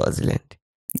it in Swaziland.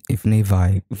 If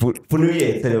never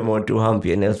to hump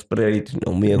and spray it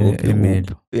no me go.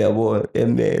 Yeah, boy,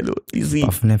 ML. Easy.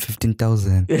 After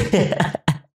 15,000.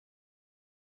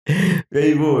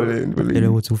 Very bold. Ele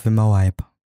uthi ufe wipe.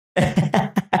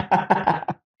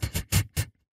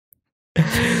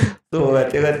 So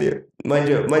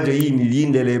manje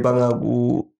yini le banga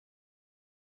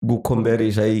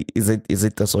comparisha, is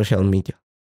it the social media?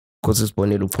 Because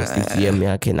Sibonelo posted DM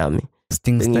yakhe nami.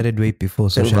 Things started way before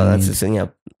social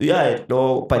media. Yeah,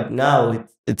 no, but now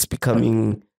it's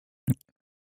becoming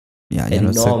a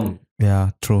norm.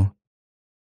 Yeah, true.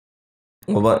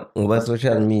 Over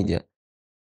social media.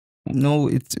 No,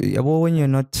 it's when you're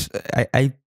not.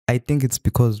 I think it's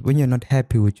because when you're not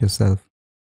happy with yourself.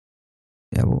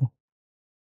 Yeah,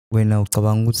 when now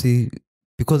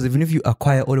because even if you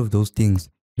acquire all of those things,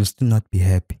 you'll still not be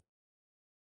happy.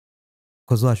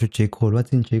 Because what should J. Cole?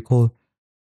 What's in J. Cole?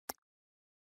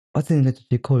 What's in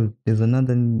J. Cole? There's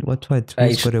another what got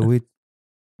a wit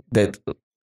that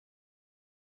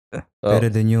better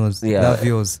than yours. Yeah, love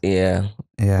yours. Yeah.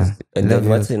 And then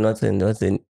what's in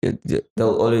they'll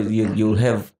always you'll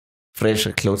have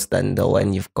fresher clothes than the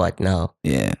one you've got now.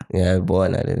 Yeah.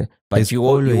 But you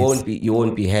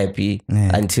won't be happy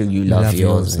until you love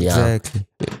yours. Yeah. Exactly.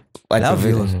 Love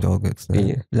yours, dog. Exactly.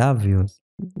 Yeah. Love yours.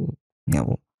 Yeah.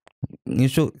 You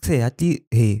should say at the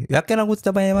hey, yakena ukuthi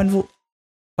abanye abantu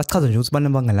bachaza nje ukuthi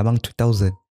banabanga labang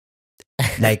 2000.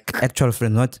 Like actual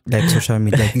friends, not like social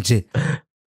media. Like nje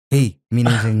hey,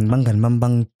 meaning mangani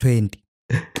mambang 20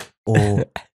 or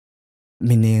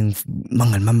meaning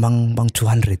mangal bang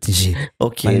 200 nje.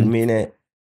 Okay, meaning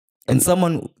and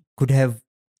someone could have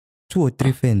 2 or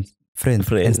 3 friends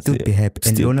and still be happy.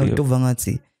 And lona utova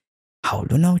ngathi how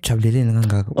lona ujabulelene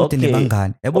kangaka uthi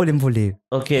nebangani yabo le mvule.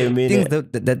 Okay, meaning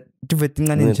things that different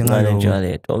ngane njengalo.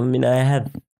 I mean,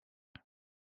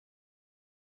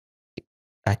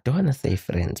 I don't want to say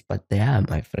friends, but they are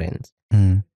my friends.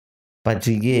 But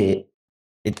yeah,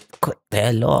 there are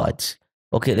a lot.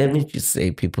 Okay, let me just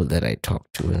say people that I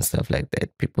talk to and stuff like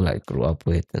that, people I grew up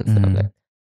with and stuff like that.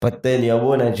 But then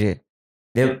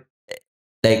they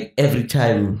like every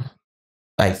time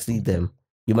I see them,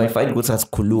 you might find good as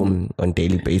kulum on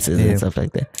daily basis and stuff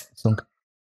like that.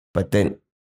 But then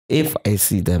if I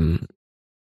see them,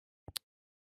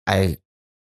 I'm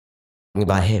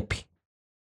happy.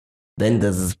 Then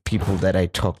there's people that I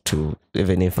talk to,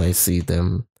 even if I see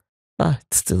them,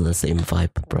 it's still the same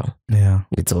vibe, bro. Yeah.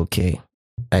 It's okay.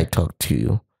 I talk to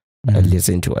you. I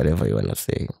listen to whatever you want to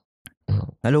say.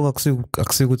 Hello, hey,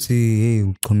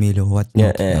 what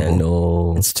not?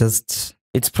 No. It's just...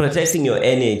 It's protecting your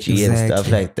energy and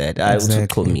stuff like that.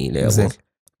 Exactly.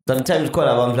 Sometimes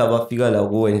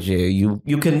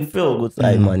you can feel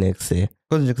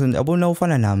good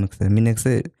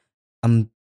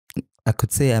I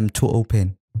could say I'm too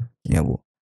open. Yabo.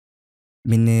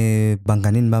 Mine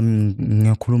banganin bam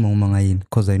ngiyakhuluma ngoma ngayini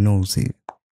because I know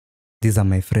these are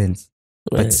my friends.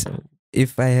 But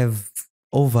if I have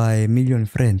over 1 million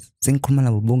friends, sengikhuluma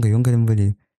nabo bonke yonke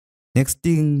lemveli. Next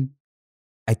thing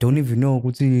I don't even know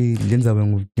ukuthi lenza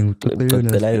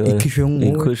ngikuxoxela yona. Ikhishwe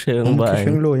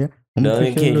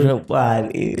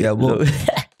ngubani. Yabo.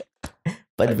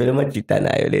 But vele majita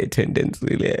nayo le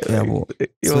tendency le. Yabo.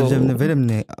 So nje vele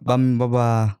mne bami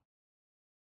baba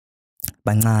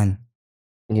bancane.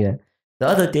 Yeah. The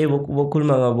other day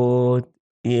bokhuluma ngabo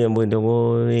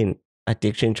yebo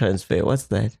addiction transfer. What's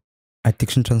that?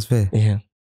 Addiction transfer? Yeah.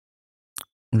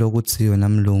 Lokuthi yona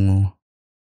mlungu.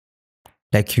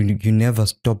 Like you never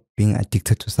stop being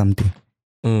addicted to something.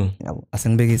 Yabo.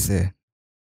 Asengibekise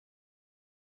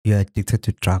you're addicted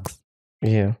to drugs.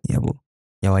 Yeah. Yabo.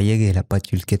 Yawayekela,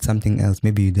 but you'll get something else.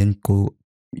 Maybe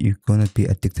you're gonna be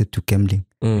addicted to gambling.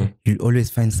 You'll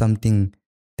always find something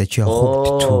that you are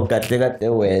hooked to. Kahle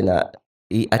wena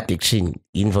i-addiction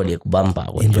invole kubamba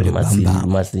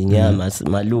masinya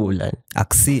malula.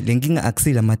 Lenkinga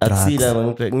aksila ama-drugs.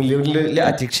 Le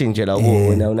addiction nje la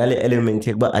wona unale element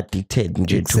yekuba addicted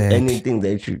nje to anything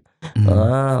that you.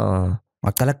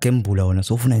 Waqala gambula wona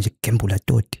so ufuna nje gambula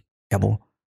toti. Yabo.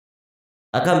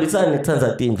 Akambisana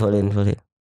neTanzania for le.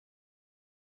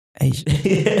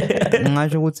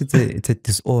 Ngisho ukuthi it's a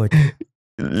disorder.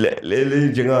 Le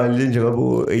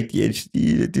njengabo ADHD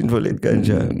letinto let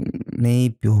kanjani.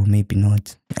 Maybe or maybe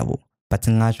not. Yabo. But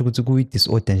ngisho ukuthi kuyi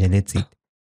disorder nje let's it.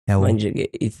 Yabo. Manje ke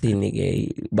ithini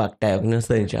ke back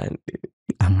diagnose njani?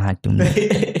 Angathi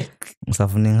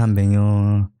ngisafuna ngihambe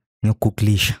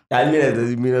ngiyogooglisha.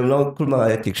 Mina ngikhuluma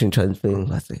nge-addiction transfer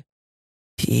ngase.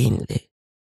 Yini le?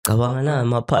 Cabanga na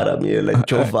amaphara la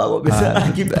jovako bese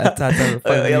athatha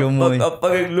afake kulo munye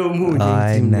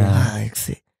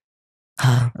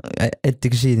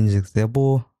addiction nje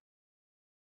yabo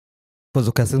because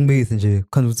ukasengibekise nje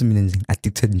khona ukuthi mina nje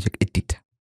addicted nje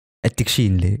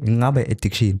addiction le ngabe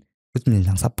addiction ukuthi mina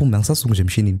nje ngisaphuma ngisasuka nje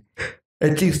emshinini.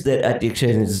 At least that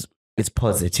addiction is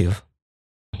positive,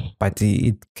 but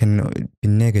it can be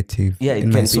negative. Yeah, it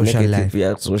in can my social life.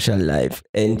 Yeah, social life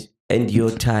and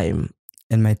your time.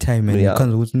 And my time and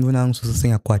khona ukuthi ngibona ngisusa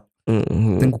singakwati.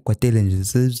 Sengikwatele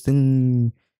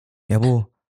nje yabo.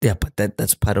 Yeah, but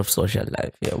that's part of social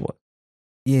life, yabo.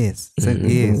 Yes,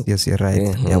 yes, you're right.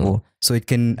 Yabo. So it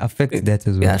can affect that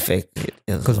as well. Yeah, affect it.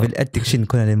 Because with addiction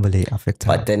khona level affect.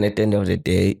 But then at the end of the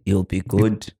day, you'll be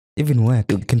good. Even work,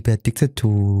 you can be addicted to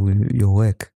your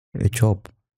work, a job.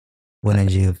 Wona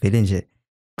nje vele nje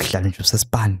kuhlala nje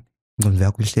usespan. Ngomva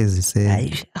yakho ihlezi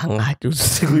angathi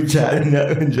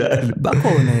usikunjani njalo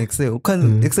bakhona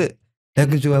ekuse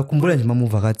like nje uyakhumbula nje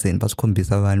mamuva kadzeni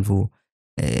basikhombisa abantu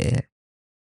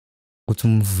ukuthi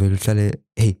umvuvelo uhlale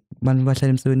abantu bahlala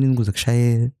emsebenzini kuze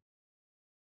kushaye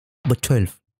bo 12.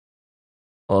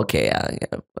 Okay, yeah.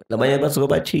 Labanye basuke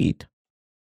bachita.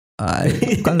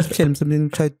 Kanti sihlele emsebenzini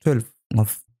kushaye 12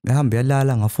 ngahamba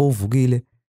yalala nga4 uvukile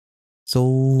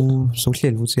so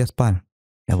uhleli ukuthi uyaspana.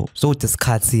 Yabo. So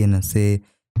isikhathi yena say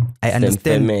I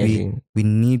understand we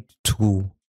need to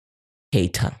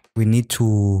cater. We need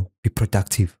to be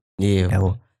productive. Yeah.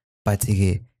 Yabo. But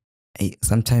again,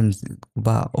 sometimes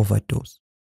ba overdose.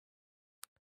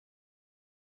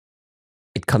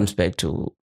 It comes back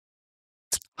to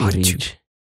reach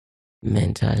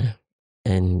mental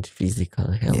and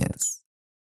physical health. Yes.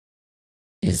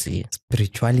 Is it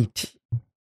spirituality,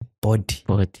 body,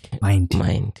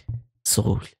 mind,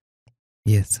 soul.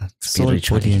 Yes, soul,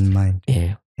 body and mind.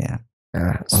 Yeah.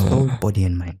 Soul, body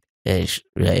and mind. Yes,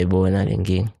 uyayibona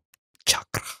lenkinga.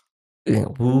 Chakra.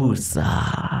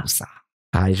 Usa.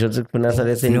 Hayi shothi kufuna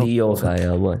sale sendi yoga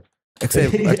yabona.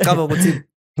 Except akaba ukuthi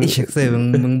except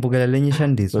ngibukela lenye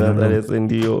ishandiso. Sale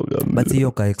sendi yoga. But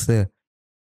yoga except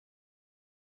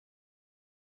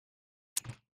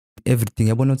everything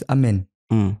yabona ukuthi amen.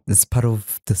 It's part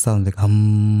of the sound like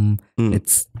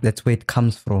that's where it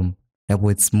comes from.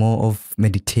 It's more of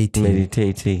meditating,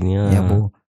 yeah.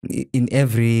 In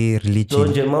every religion. So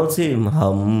nje mawuthi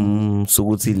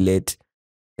sukuthi let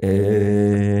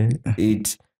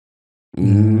it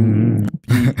Amen.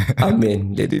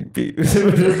 Let it be.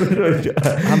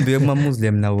 I'm big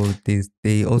Muslim now.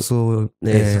 They also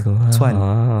Tuan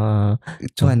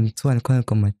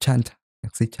kama chant.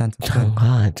 Say chant.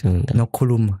 No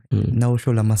kuluma. No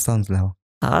show lama sounds now.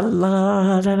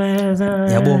 Allah.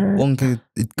 Yabo,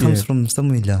 it comes from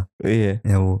somewhere la. Yeah.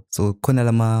 Yabo. So kona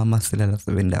lama masila la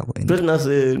sabenda ko. But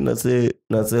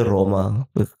nase Roma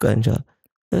kanja.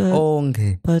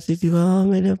 Okay. Pasitiva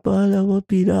mene pala wa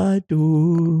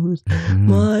Pilatus.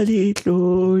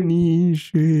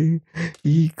 Malitlonishe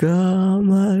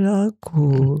igama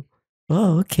lako.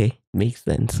 Oh, okay. Makes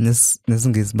sense.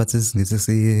 But this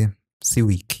is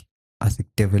weak as it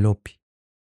develop.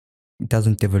 It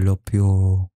doesn't develop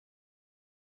your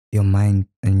mind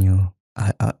and your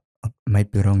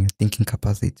might be wrong, your thinking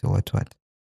capacity or what.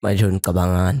 Manje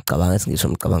kabanga singisho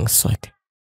mkabanga siSwati.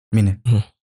 Mine.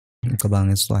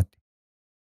 Mkabanga siSwati.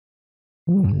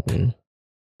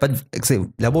 But say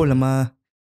labo lama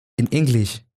in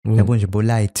English, labo nje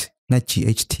bolite, not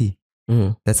GHT.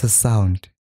 That's a sound.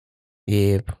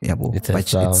 Yep. But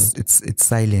it's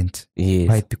silent. Yes.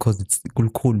 Right, because it's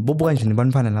cool. Bobo kanje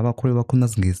nibantwana labakhulu bakhona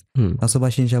singisi. Naso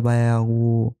bashintsha baya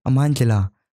ku amandlela.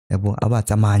 Yabo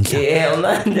abathi amandla. Yeah,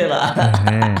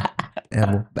 amandla.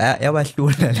 Yabo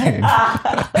yabahlula le.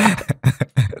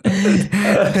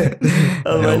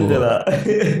 Amandla.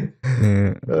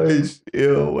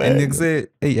 And you say,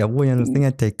 hey, yabo yana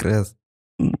singa digress.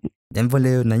 Yamvo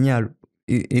leyo nanyalo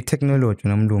I technology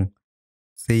namlungu.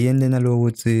 Seyende nalo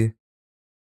ukuthi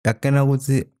yakena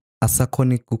ukuthi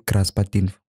asakhona ukugrasp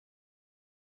info.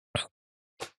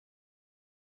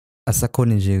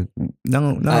 Asakhona nje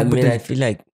I mean, I feel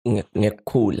like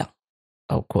ngekukhula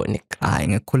awukhona. Hayi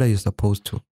ngekukhula you supposed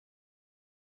to.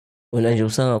 Wena nje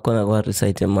usangakhona kwa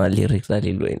recite ama lyrics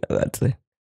alilweni akathi.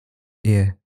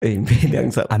 Yeah.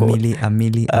 Amili.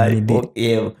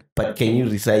 Yeah, but can you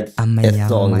recite a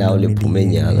song now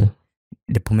lephumenyalo?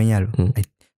 Lephumenyalo.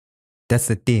 That's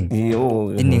the thing.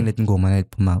 Iningi letingoma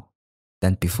lephumako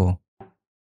than before.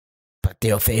 But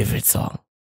your favorite song?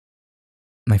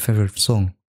 My favorite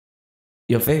song.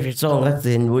 Your favorite song, as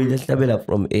in we just level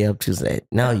from A up to Z.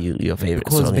 Now your favorite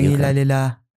because song. Because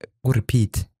bengilalela ku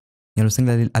repeat.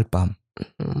 Ngiyalusengilalela album.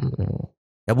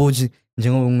 Yabo nje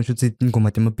njengoba ngisho ukuthi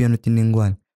ingoma temapiano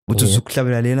tiningwane. Uthi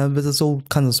usukuhlabela lena bese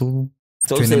sowukhanza so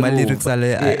join ama lyrics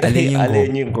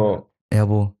ale ingoma.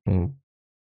 Yabo.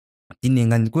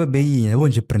 Ininga kube beyinye yabo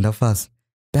nje Brenda Fassie.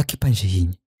 Bayakhipha nje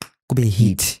yinye. Kube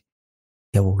hit.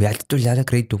 Yabo uyathi udlala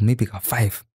grade maybe ka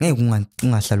 5. Ngeke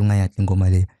ungahlala ungayathi ingoma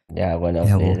le. Yeah, one of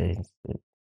the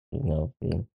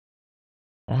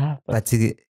but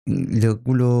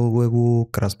kulo kweku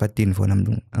graspatin for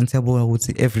namlungu angisiyabona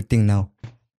ukuthi everything now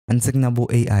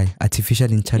ansekunabo AI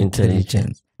artificial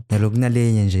intelligence yalo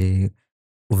kunalenye nje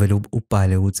uvela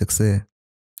ubhale ukuthi kuse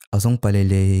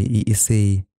awusongibhalele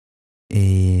i-essay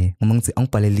ngoma ngithi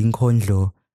angibhalele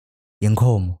inkondlo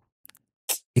yenkhomo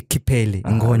ikhiphele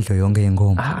inkondlo yonke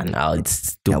yenkomo. Now it's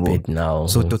stupid now.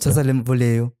 So dothatha lemvo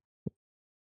leyo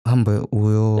hambe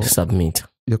uyo submit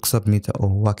or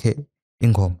wakhe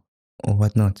ingoma or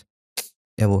what not.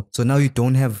 Yabo. So now you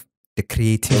don't have the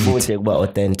creativity.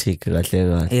 Authentic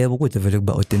yeah,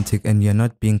 authentic and you're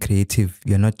not being creative.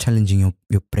 You're not challenging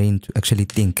your brain to actually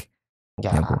think.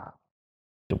 Yeah.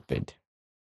 Stupid.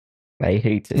 I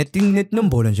hate it. Net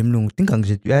nombolo nje mlungu. Think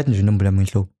nje uyathi nje nombolo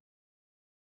menhlo.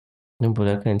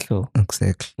 Nombolo kanhlo.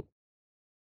 Exactly.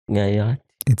 Yeah.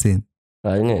 It's in.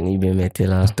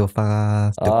 Ngiyibemethela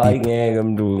stofaka ngeke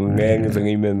mntu ngeke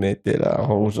ngiyibemethela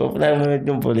usofuna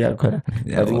nginombolo yakho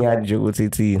but ngiyathi nje ukuthi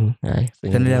ithini hayi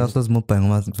channel yakho sozimobile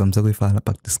ngoma ngivamisa kuyifaka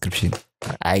lapha ku description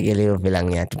hayi ke leyo vela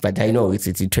ngiyathi but I know it's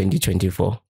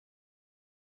 2024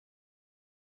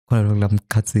 khona lokho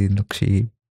mkhatsini lokushiya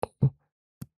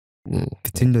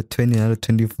between the 20 nalo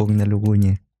 24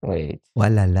 kunalokunye wait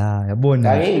walala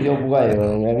yabona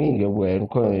ngiyobuka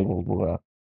ngikhona ngiyobuka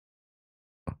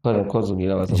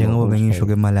njengoba bengisho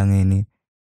kemalangeni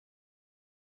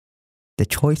the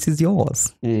choice is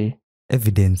yours.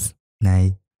 Evidence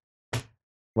nayi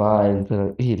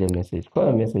fine ile message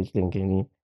khona message lengeni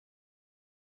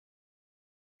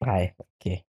hayi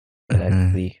okay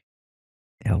let's see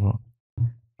yabo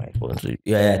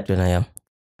yeah tona yam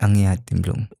angiyadi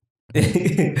mlungu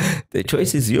the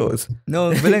choice is yours.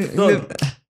 No vele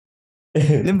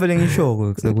lemvele ngishoko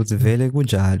ukuthi vele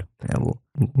kunjalo yabo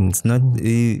it's not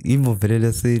imvo vele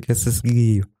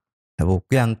lesesikiyo yabo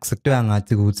kuyangikuya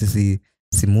ngathi ukuthi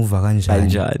si move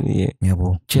kanjani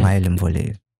yabo ngaye lemvo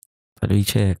leyo but we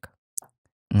check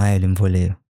ngaye lemvo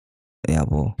leyo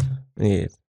yabo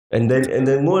yes and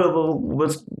then more about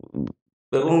what's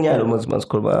unginyalo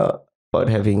masikhuluma about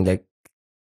having like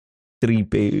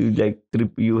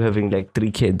you having like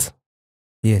 3 kids.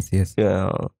 Yes.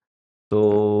 Yeah.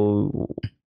 So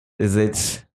is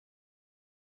it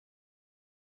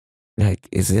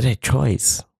a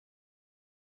choice?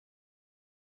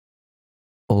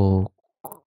 Or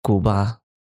kuba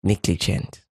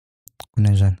negligent?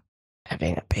 Kunanjani?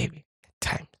 Having a baby at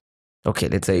times. Okay,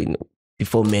 let's say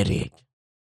before marriage.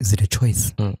 Is it a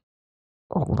choice?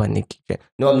 Or kuba negligent?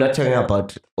 No, I'm not talking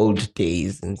about old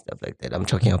days and stuff like that. I'm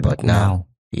talking about now.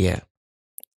 Yeah.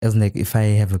 It's like if I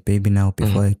have a baby now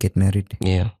before I get married.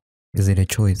 Yeah. Is it a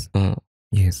choice?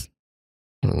 Yes.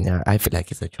 Yeah, I feel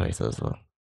like it's a choice as well.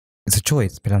 It's a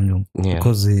choice, but I'm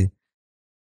because it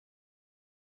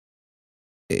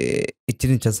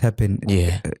didn't just happen.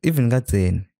 Yeah. Even that's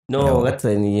in. No, that's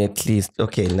at least.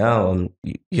 Okay, now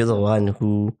you're the one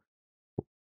who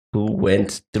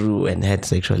went through and had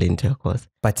sexual intercourse.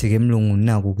 But you're the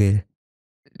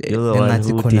one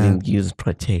who didn't use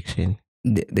protection.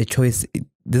 The choice,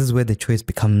 this is where the choice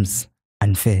becomes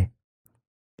unfair.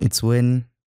 It's when,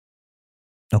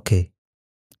 okay,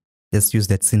 let's use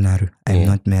that scenario. I'm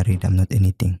not married, I'm not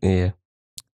anything. Yeah.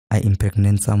 I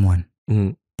impregnate someone.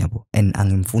 And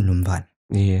angimfuni umntwana.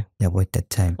 Yeah. Yabo, at that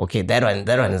time. Okay, that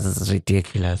one is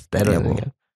ridiculous. That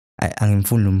one.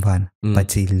 Angimfuni umntwana.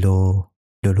 But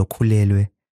lo khulelwe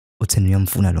utheni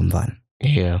uyamfuna lo mntwana.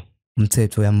 Yeah.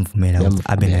 Umthetho uyamvumela ukuthi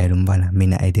abe naye lo mntwana.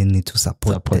 Mina I didn't need to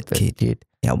support that kid.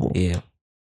 Yabo. Yeah.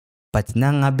 But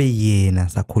nangabe yena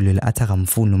sakhulela athi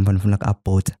akamfuni umntwana ufuna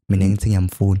ku-abort. Mina ngithi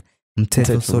ngiyamfuna.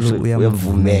 Umthetho solo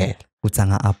uyamvumela.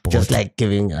 Just like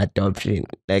giving adoption,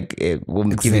 like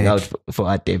giving out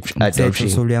for adoption.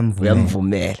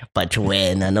 Uyamvumela, but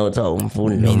wena no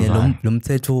umfuni mina lo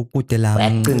mthetho kude la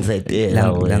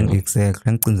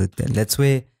exactly. That's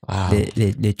where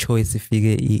the choice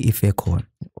ifike ife khona.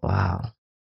 Wow.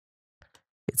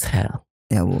 It's hell.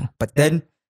 Yabo. But then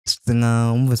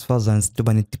singa umvesifazane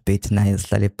siba ne debate naye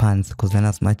sihlale phansi because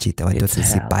lana simajita wadothi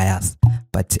si bias.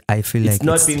 But I feel like it's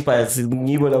not being biased.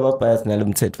 No,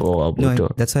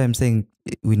 that's why I'm saying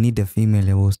we need a female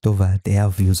who's over. They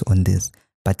have views on this.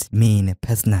 But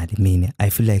personally, I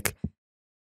feel like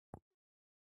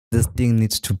this thing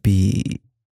needs to be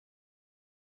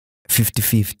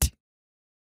 50-50.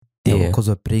 Yeah, because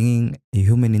we're bringing a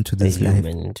human into this life.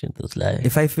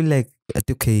 If I feel like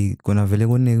okay, gonna vele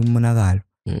monagalo,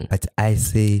 but I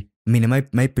say,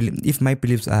 if my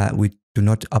beliefs are we do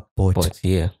not abort.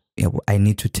 Yeah, I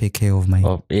need to take care of my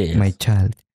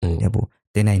child.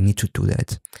 Then I need to do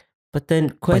that. But then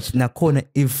question nakona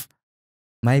if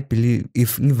my belief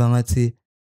ngivangati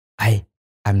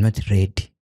I'm not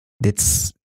ready.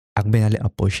 That's akbenale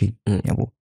abortion.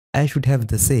 I should have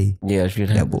the say. Yeah, I should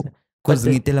have. Because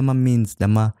ngitela ma means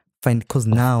lama find because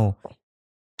now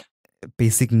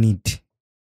basic need.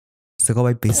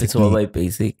 Sekuba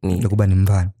basic need. Lokuba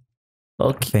nemvana.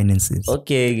 Okay. Finances.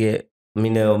 Okay, yeah.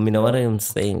 Mina what I am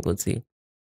saying ukuthi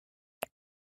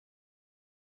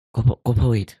Kopa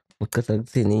wait. Because I'm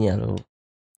saying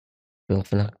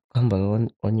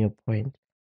on your point.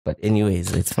 But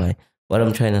anyways, it's fine. What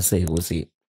I'm trying to say was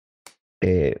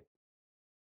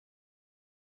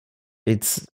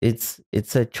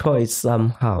it's a choice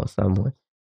somehow, somewhere.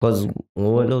 Because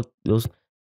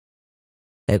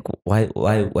like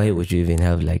why would you even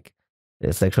have like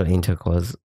a sexual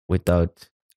intercourse without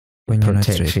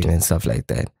protection and stuff like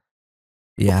that?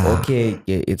 Yeah. Okay,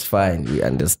 yeah, it's fine. We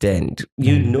understand.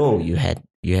 You know you had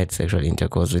sexual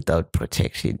intercourse without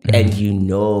protection, and you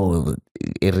know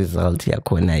a result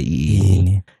yakona.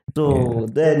 So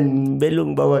then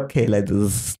belung bawa like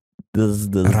this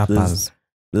rappers.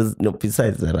 There's no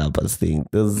besides the rappers thing.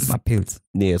 There's appeals.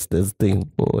 Yes, there's thing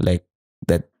for like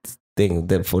that thing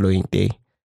the following day.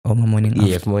 Or morning after.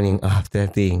 Yes, morning after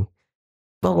thing.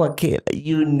 But what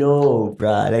you know,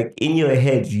 bruh, like in your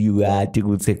head you are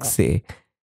to say,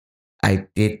 I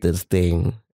did this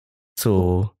thing.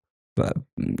 So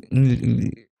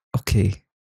okay.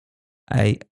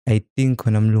 I think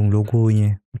when I'm long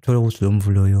lokunye, uthola ukuthi lo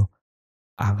mvulo yo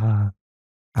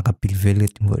akabhilivele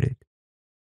involved.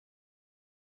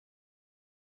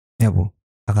 Yabo,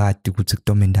 akade ukuthi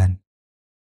kutomendani.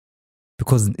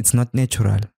 Because it's not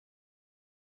natural.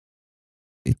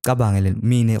 Yeah,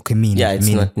 it's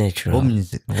not natural.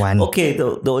 Okay,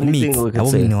 the only thing we can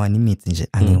say. One imithi nje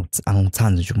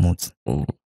angithandi nje umuthi.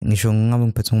 Ngisho ngabe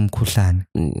ngiphethe ngumkhuhlane.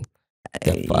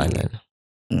 Yafana.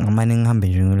 Ngamane ngihambe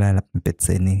nje ngilala lapha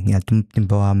empetseni, ngiyathi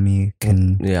umphimbo wami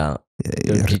can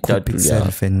recoup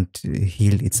itself and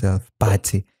heal itself.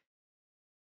 But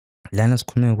lana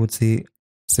sikhuluma ukuthi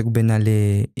sekube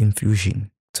nale infusion.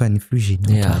 Kuthiwa infusion.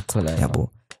 Yabo.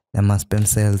 Lama sperm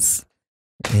cells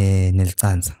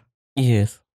nelicanza.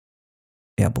 Yes.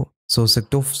 Yabo. So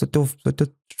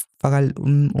fakal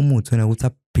umuthi wena ukuthi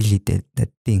ability that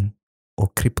thing or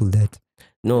cripple that.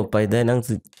 No, by then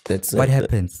that's what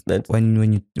happens when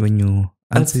you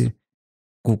ansi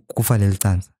kufale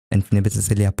licansi and funeka bese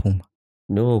seliyaphuma.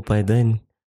 No, by then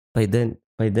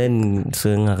so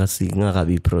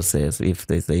ngakabi process if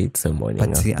they say it's a morning.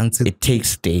 But it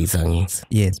takes days, angithi.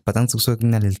 Yes, but ansi kusuke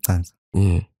kunaleli licansi.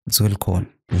 Kusuke likhona.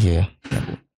 Yeah.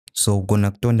 So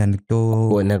kona kutonda nito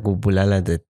kona kubulala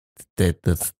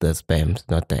the sperms,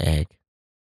 not the egg.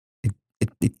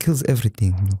 It kills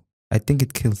everything. I think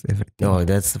it kills everything. No,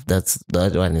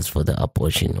 that one is for the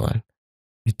abortion one.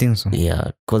 You think so?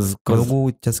 Yeah, because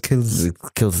it just kills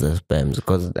the sperms.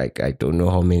 Because like I don't know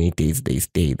how many days they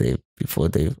stay there before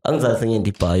they. I'm not saying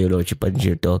the biology, but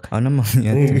you talk. I know.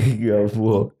 Yeah,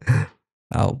 for.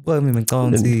 Well, I mean,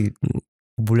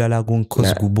 kubulala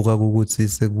kunkosi kubuka ukuthi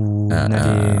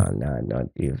sekunale. Nah, not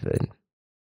even.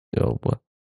 No, but.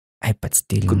 But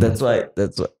still. That's why.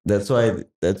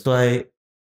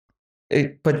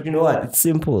 But you know what? It's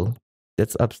simple.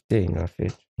 Let's abstain of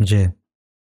it. Nje.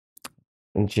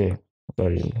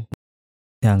 Sorry.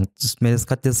 Yeah, smell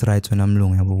isikhathi esiright wena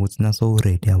mlungu yabo ukuthi naso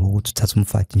ready yabo ukuthi uthathe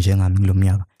umfati njengami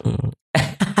kulomnyaka.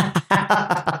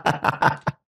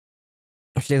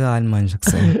 Uhlekani manje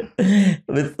kusena?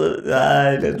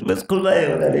 Besikhuluma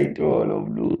yona le nto lo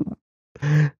mlungu.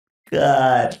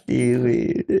 Kahle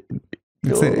wena.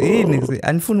 Yini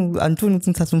anifuni ukuthi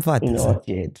ngithathe umfati? Not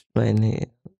yet.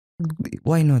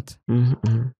 Why not?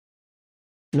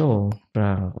 No,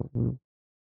 bro.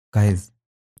 Guys,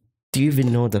 do you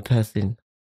even know the person?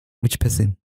 Which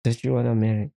person? That you wanna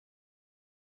marry?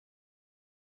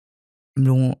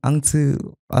 Mlungu angithi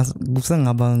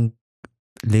kusengaba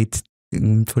late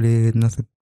ngithole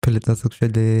nasepheleta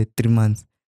sekushele 3 months.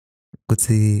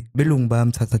 Kuthi belungu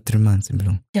bayamthatha 3 months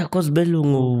mlungu. Yeah, cause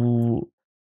belungu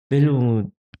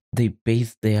they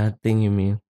base their thing in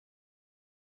me.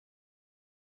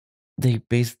 They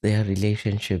base their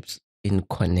relationships in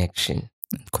connection.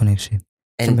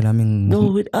 And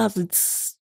no, with us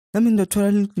it's. I mean, the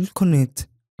total connect.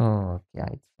 Oh, yeah,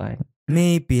 it's fine.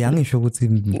 Maybe I'm not sure what's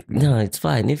in. No, it's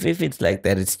fine. If it's like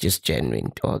that, it's just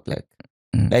genuine talk.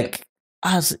 Like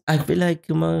us, I feel like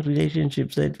my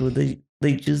relationships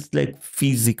they just like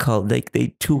physical. Like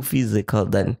they too physical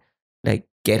than like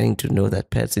getting to know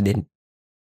that person. And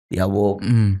yeah, well,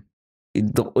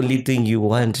 the only thing you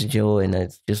want, Joe, and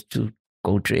it's just to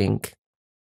go drink,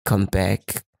 come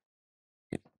back.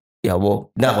 Yeah,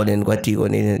 well, now then what you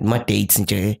on my dates and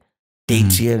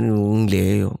dates here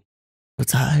ngleyo.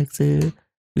 But I say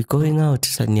we're going out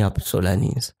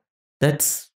Solanis.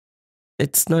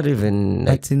 It's not even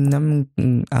like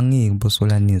angiybo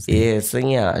Solanis. Yes,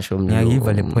 ngiyasho mlungu.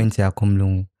 Ngiyayiva le point yakho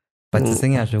mlungu. But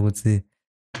sengiyasho ukuthi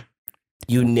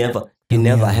you never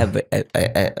have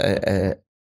a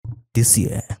this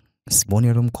year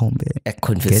Sibonelo and Mkhombe a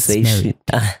conversation.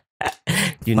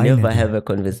 You never have a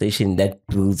conversation that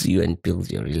builds you and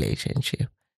builds your relationship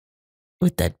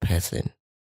with that person.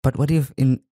 But what if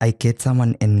I get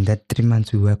someone and that 3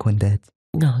 months we work on that?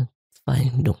 No, it's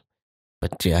fine. No.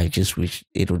 But I just wish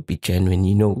it would be genuine,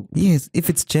 you know. Yes, if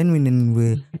it's genuine and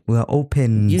we're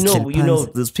open. You know,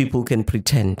 those people can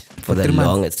pretend for the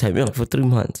longest time. Yeah, for 3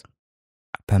 months.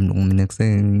 You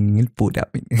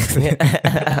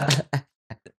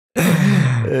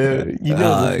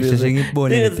know,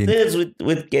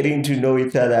 with getting to know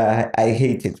each other, I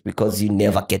hate it because you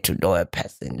never get to know a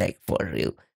person, like for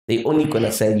real. They only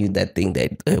gonna sell you that thing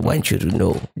that they want you to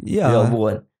know. Yeah.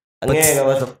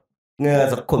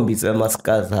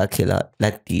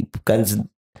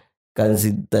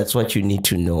 That's what you need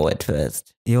to know at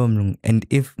first. And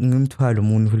if ngimthwala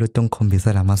umuntu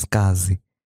lotongikhombisa lamaskazi.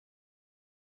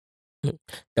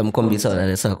 Namkhombisa wona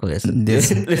lesakho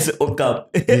lesi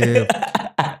okap.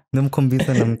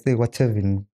 Namkhombisa namthe kwa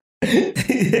Tevin.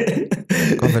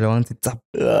 Kovela wanti tap.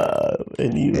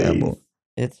 Anyway.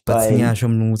 It's but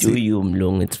fine. Do you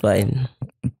mlung, it's fine.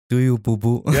 Do you boo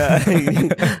boo? Yeah,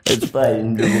 it's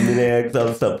fine.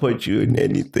 I'll support you in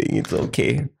anything. It's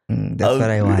okay. That's what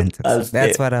I want.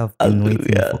 That's what I've been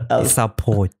waiting for.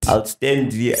 Support. I'll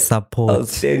stand here. Support. I'll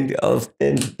stand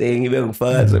staying even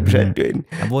ngifakaze emshadweni.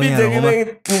 Bize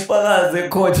ngibe ngifakaze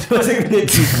coach bese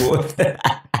kunethivo.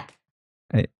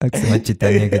 Akusemathi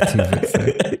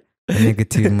negative.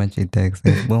 Negative machita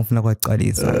ngifuna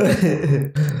kwaqalisa.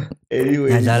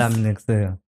 Anyway, ngidlala mina next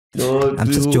year. No, I'm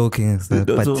just joking, sir.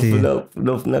 But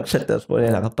no, shut us for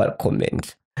a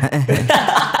comment.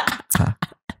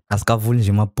 Askavuli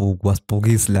nje mabhuku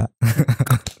wasibhukisi la.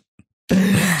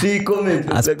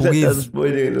 comment asibhukisi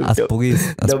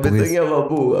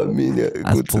ngiyamabuka mina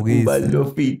ukuthi ubani lo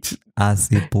fit.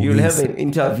 You'll have an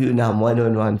interview now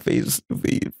one-on-one face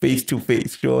to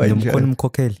face. Sure, nomkhona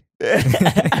umkhokheli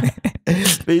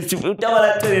face to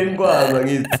utabala celeni kwami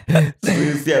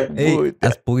ngithi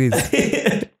siyakubuka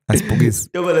asibhukisi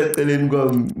utabala celeni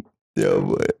kwami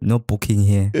yabo. No booking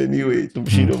here. Anyway,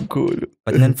 Mshin'Omkhulu.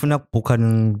 But nanifuna kubooka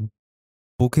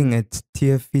booking at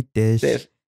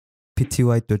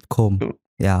tfp-pty.com.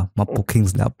 Yeah, my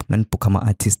bookings lapho. Nanibooka ama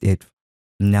artist ethu.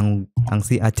 Mina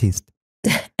angisi artist.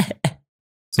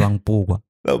 So angibukwa.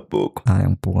 Ngabukwa.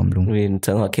 Angibukwa mlungu. Wena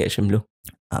uthenga cash mlo.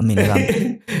 Mina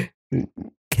ngami.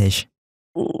 Cash.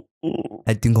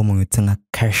 I think ngomo ngithenga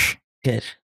cash.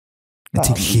 Cash.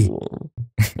 Ngathi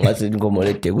ngathi ingomo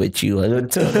ledekwechiwa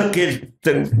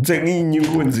thenga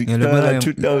inyunzi ngiyalobola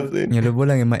 2000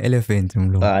 ngiyalobola ngema elephant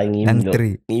mlo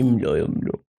ngimloyo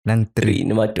mlo lang 3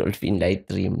 nema dolphin la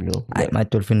 3 mlo ay ma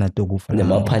dolphin nato kufa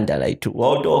nema panda la 2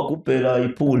 wawuto kuphela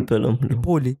ipool phela mlo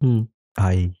ipool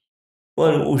hayi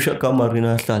wena usha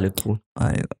kamarina ahlale khona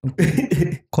hayi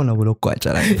khona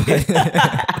bologwatsha la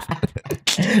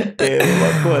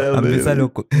ambisa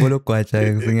lokho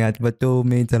bologwatsha singathi bato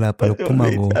mate lapha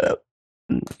lokuphuma ko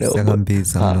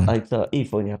sakambisa mlo ayitha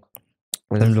ifoni yakho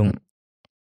mlo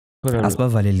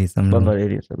asibavalelisa mlo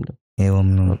yebo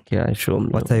mlo okay sure mlo.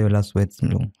 What are your last words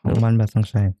mlo manje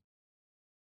basangishaya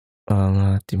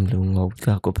ngathi mlo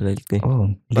ngawuhlako phela liqe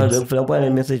manje ngifuna kwane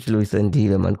message lo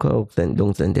isendile man khona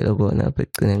ngisendela kona apha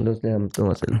egcineni lo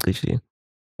siyamcinga selicishiwe.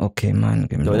 Okay man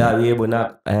lo la yebo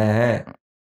na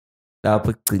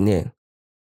lapho egcineni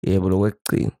yebo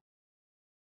lokwegcina.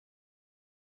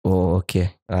 Oh okay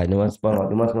hayi noma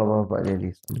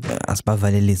singabavalelisa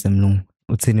asibavalelise mlungu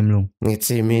uthini mlungu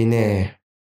ngithi mina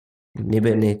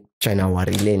nibe ne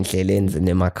January lenhle lenze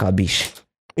nemakhabishi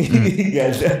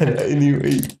ngiyadlala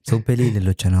anyway sophelile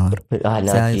lo January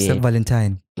sa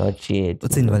Valentine not yet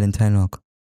uthini Valentine wakho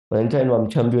Valentine wam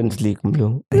Champions League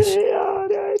mlungu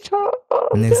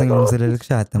next ngilungiselela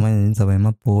ukushada manje nizaba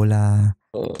emabhola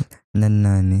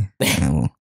nani yabo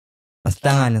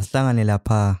asihlangane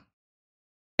lapha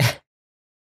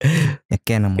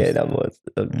yakena mos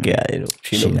okay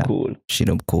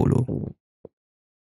Mshin'Omkhulu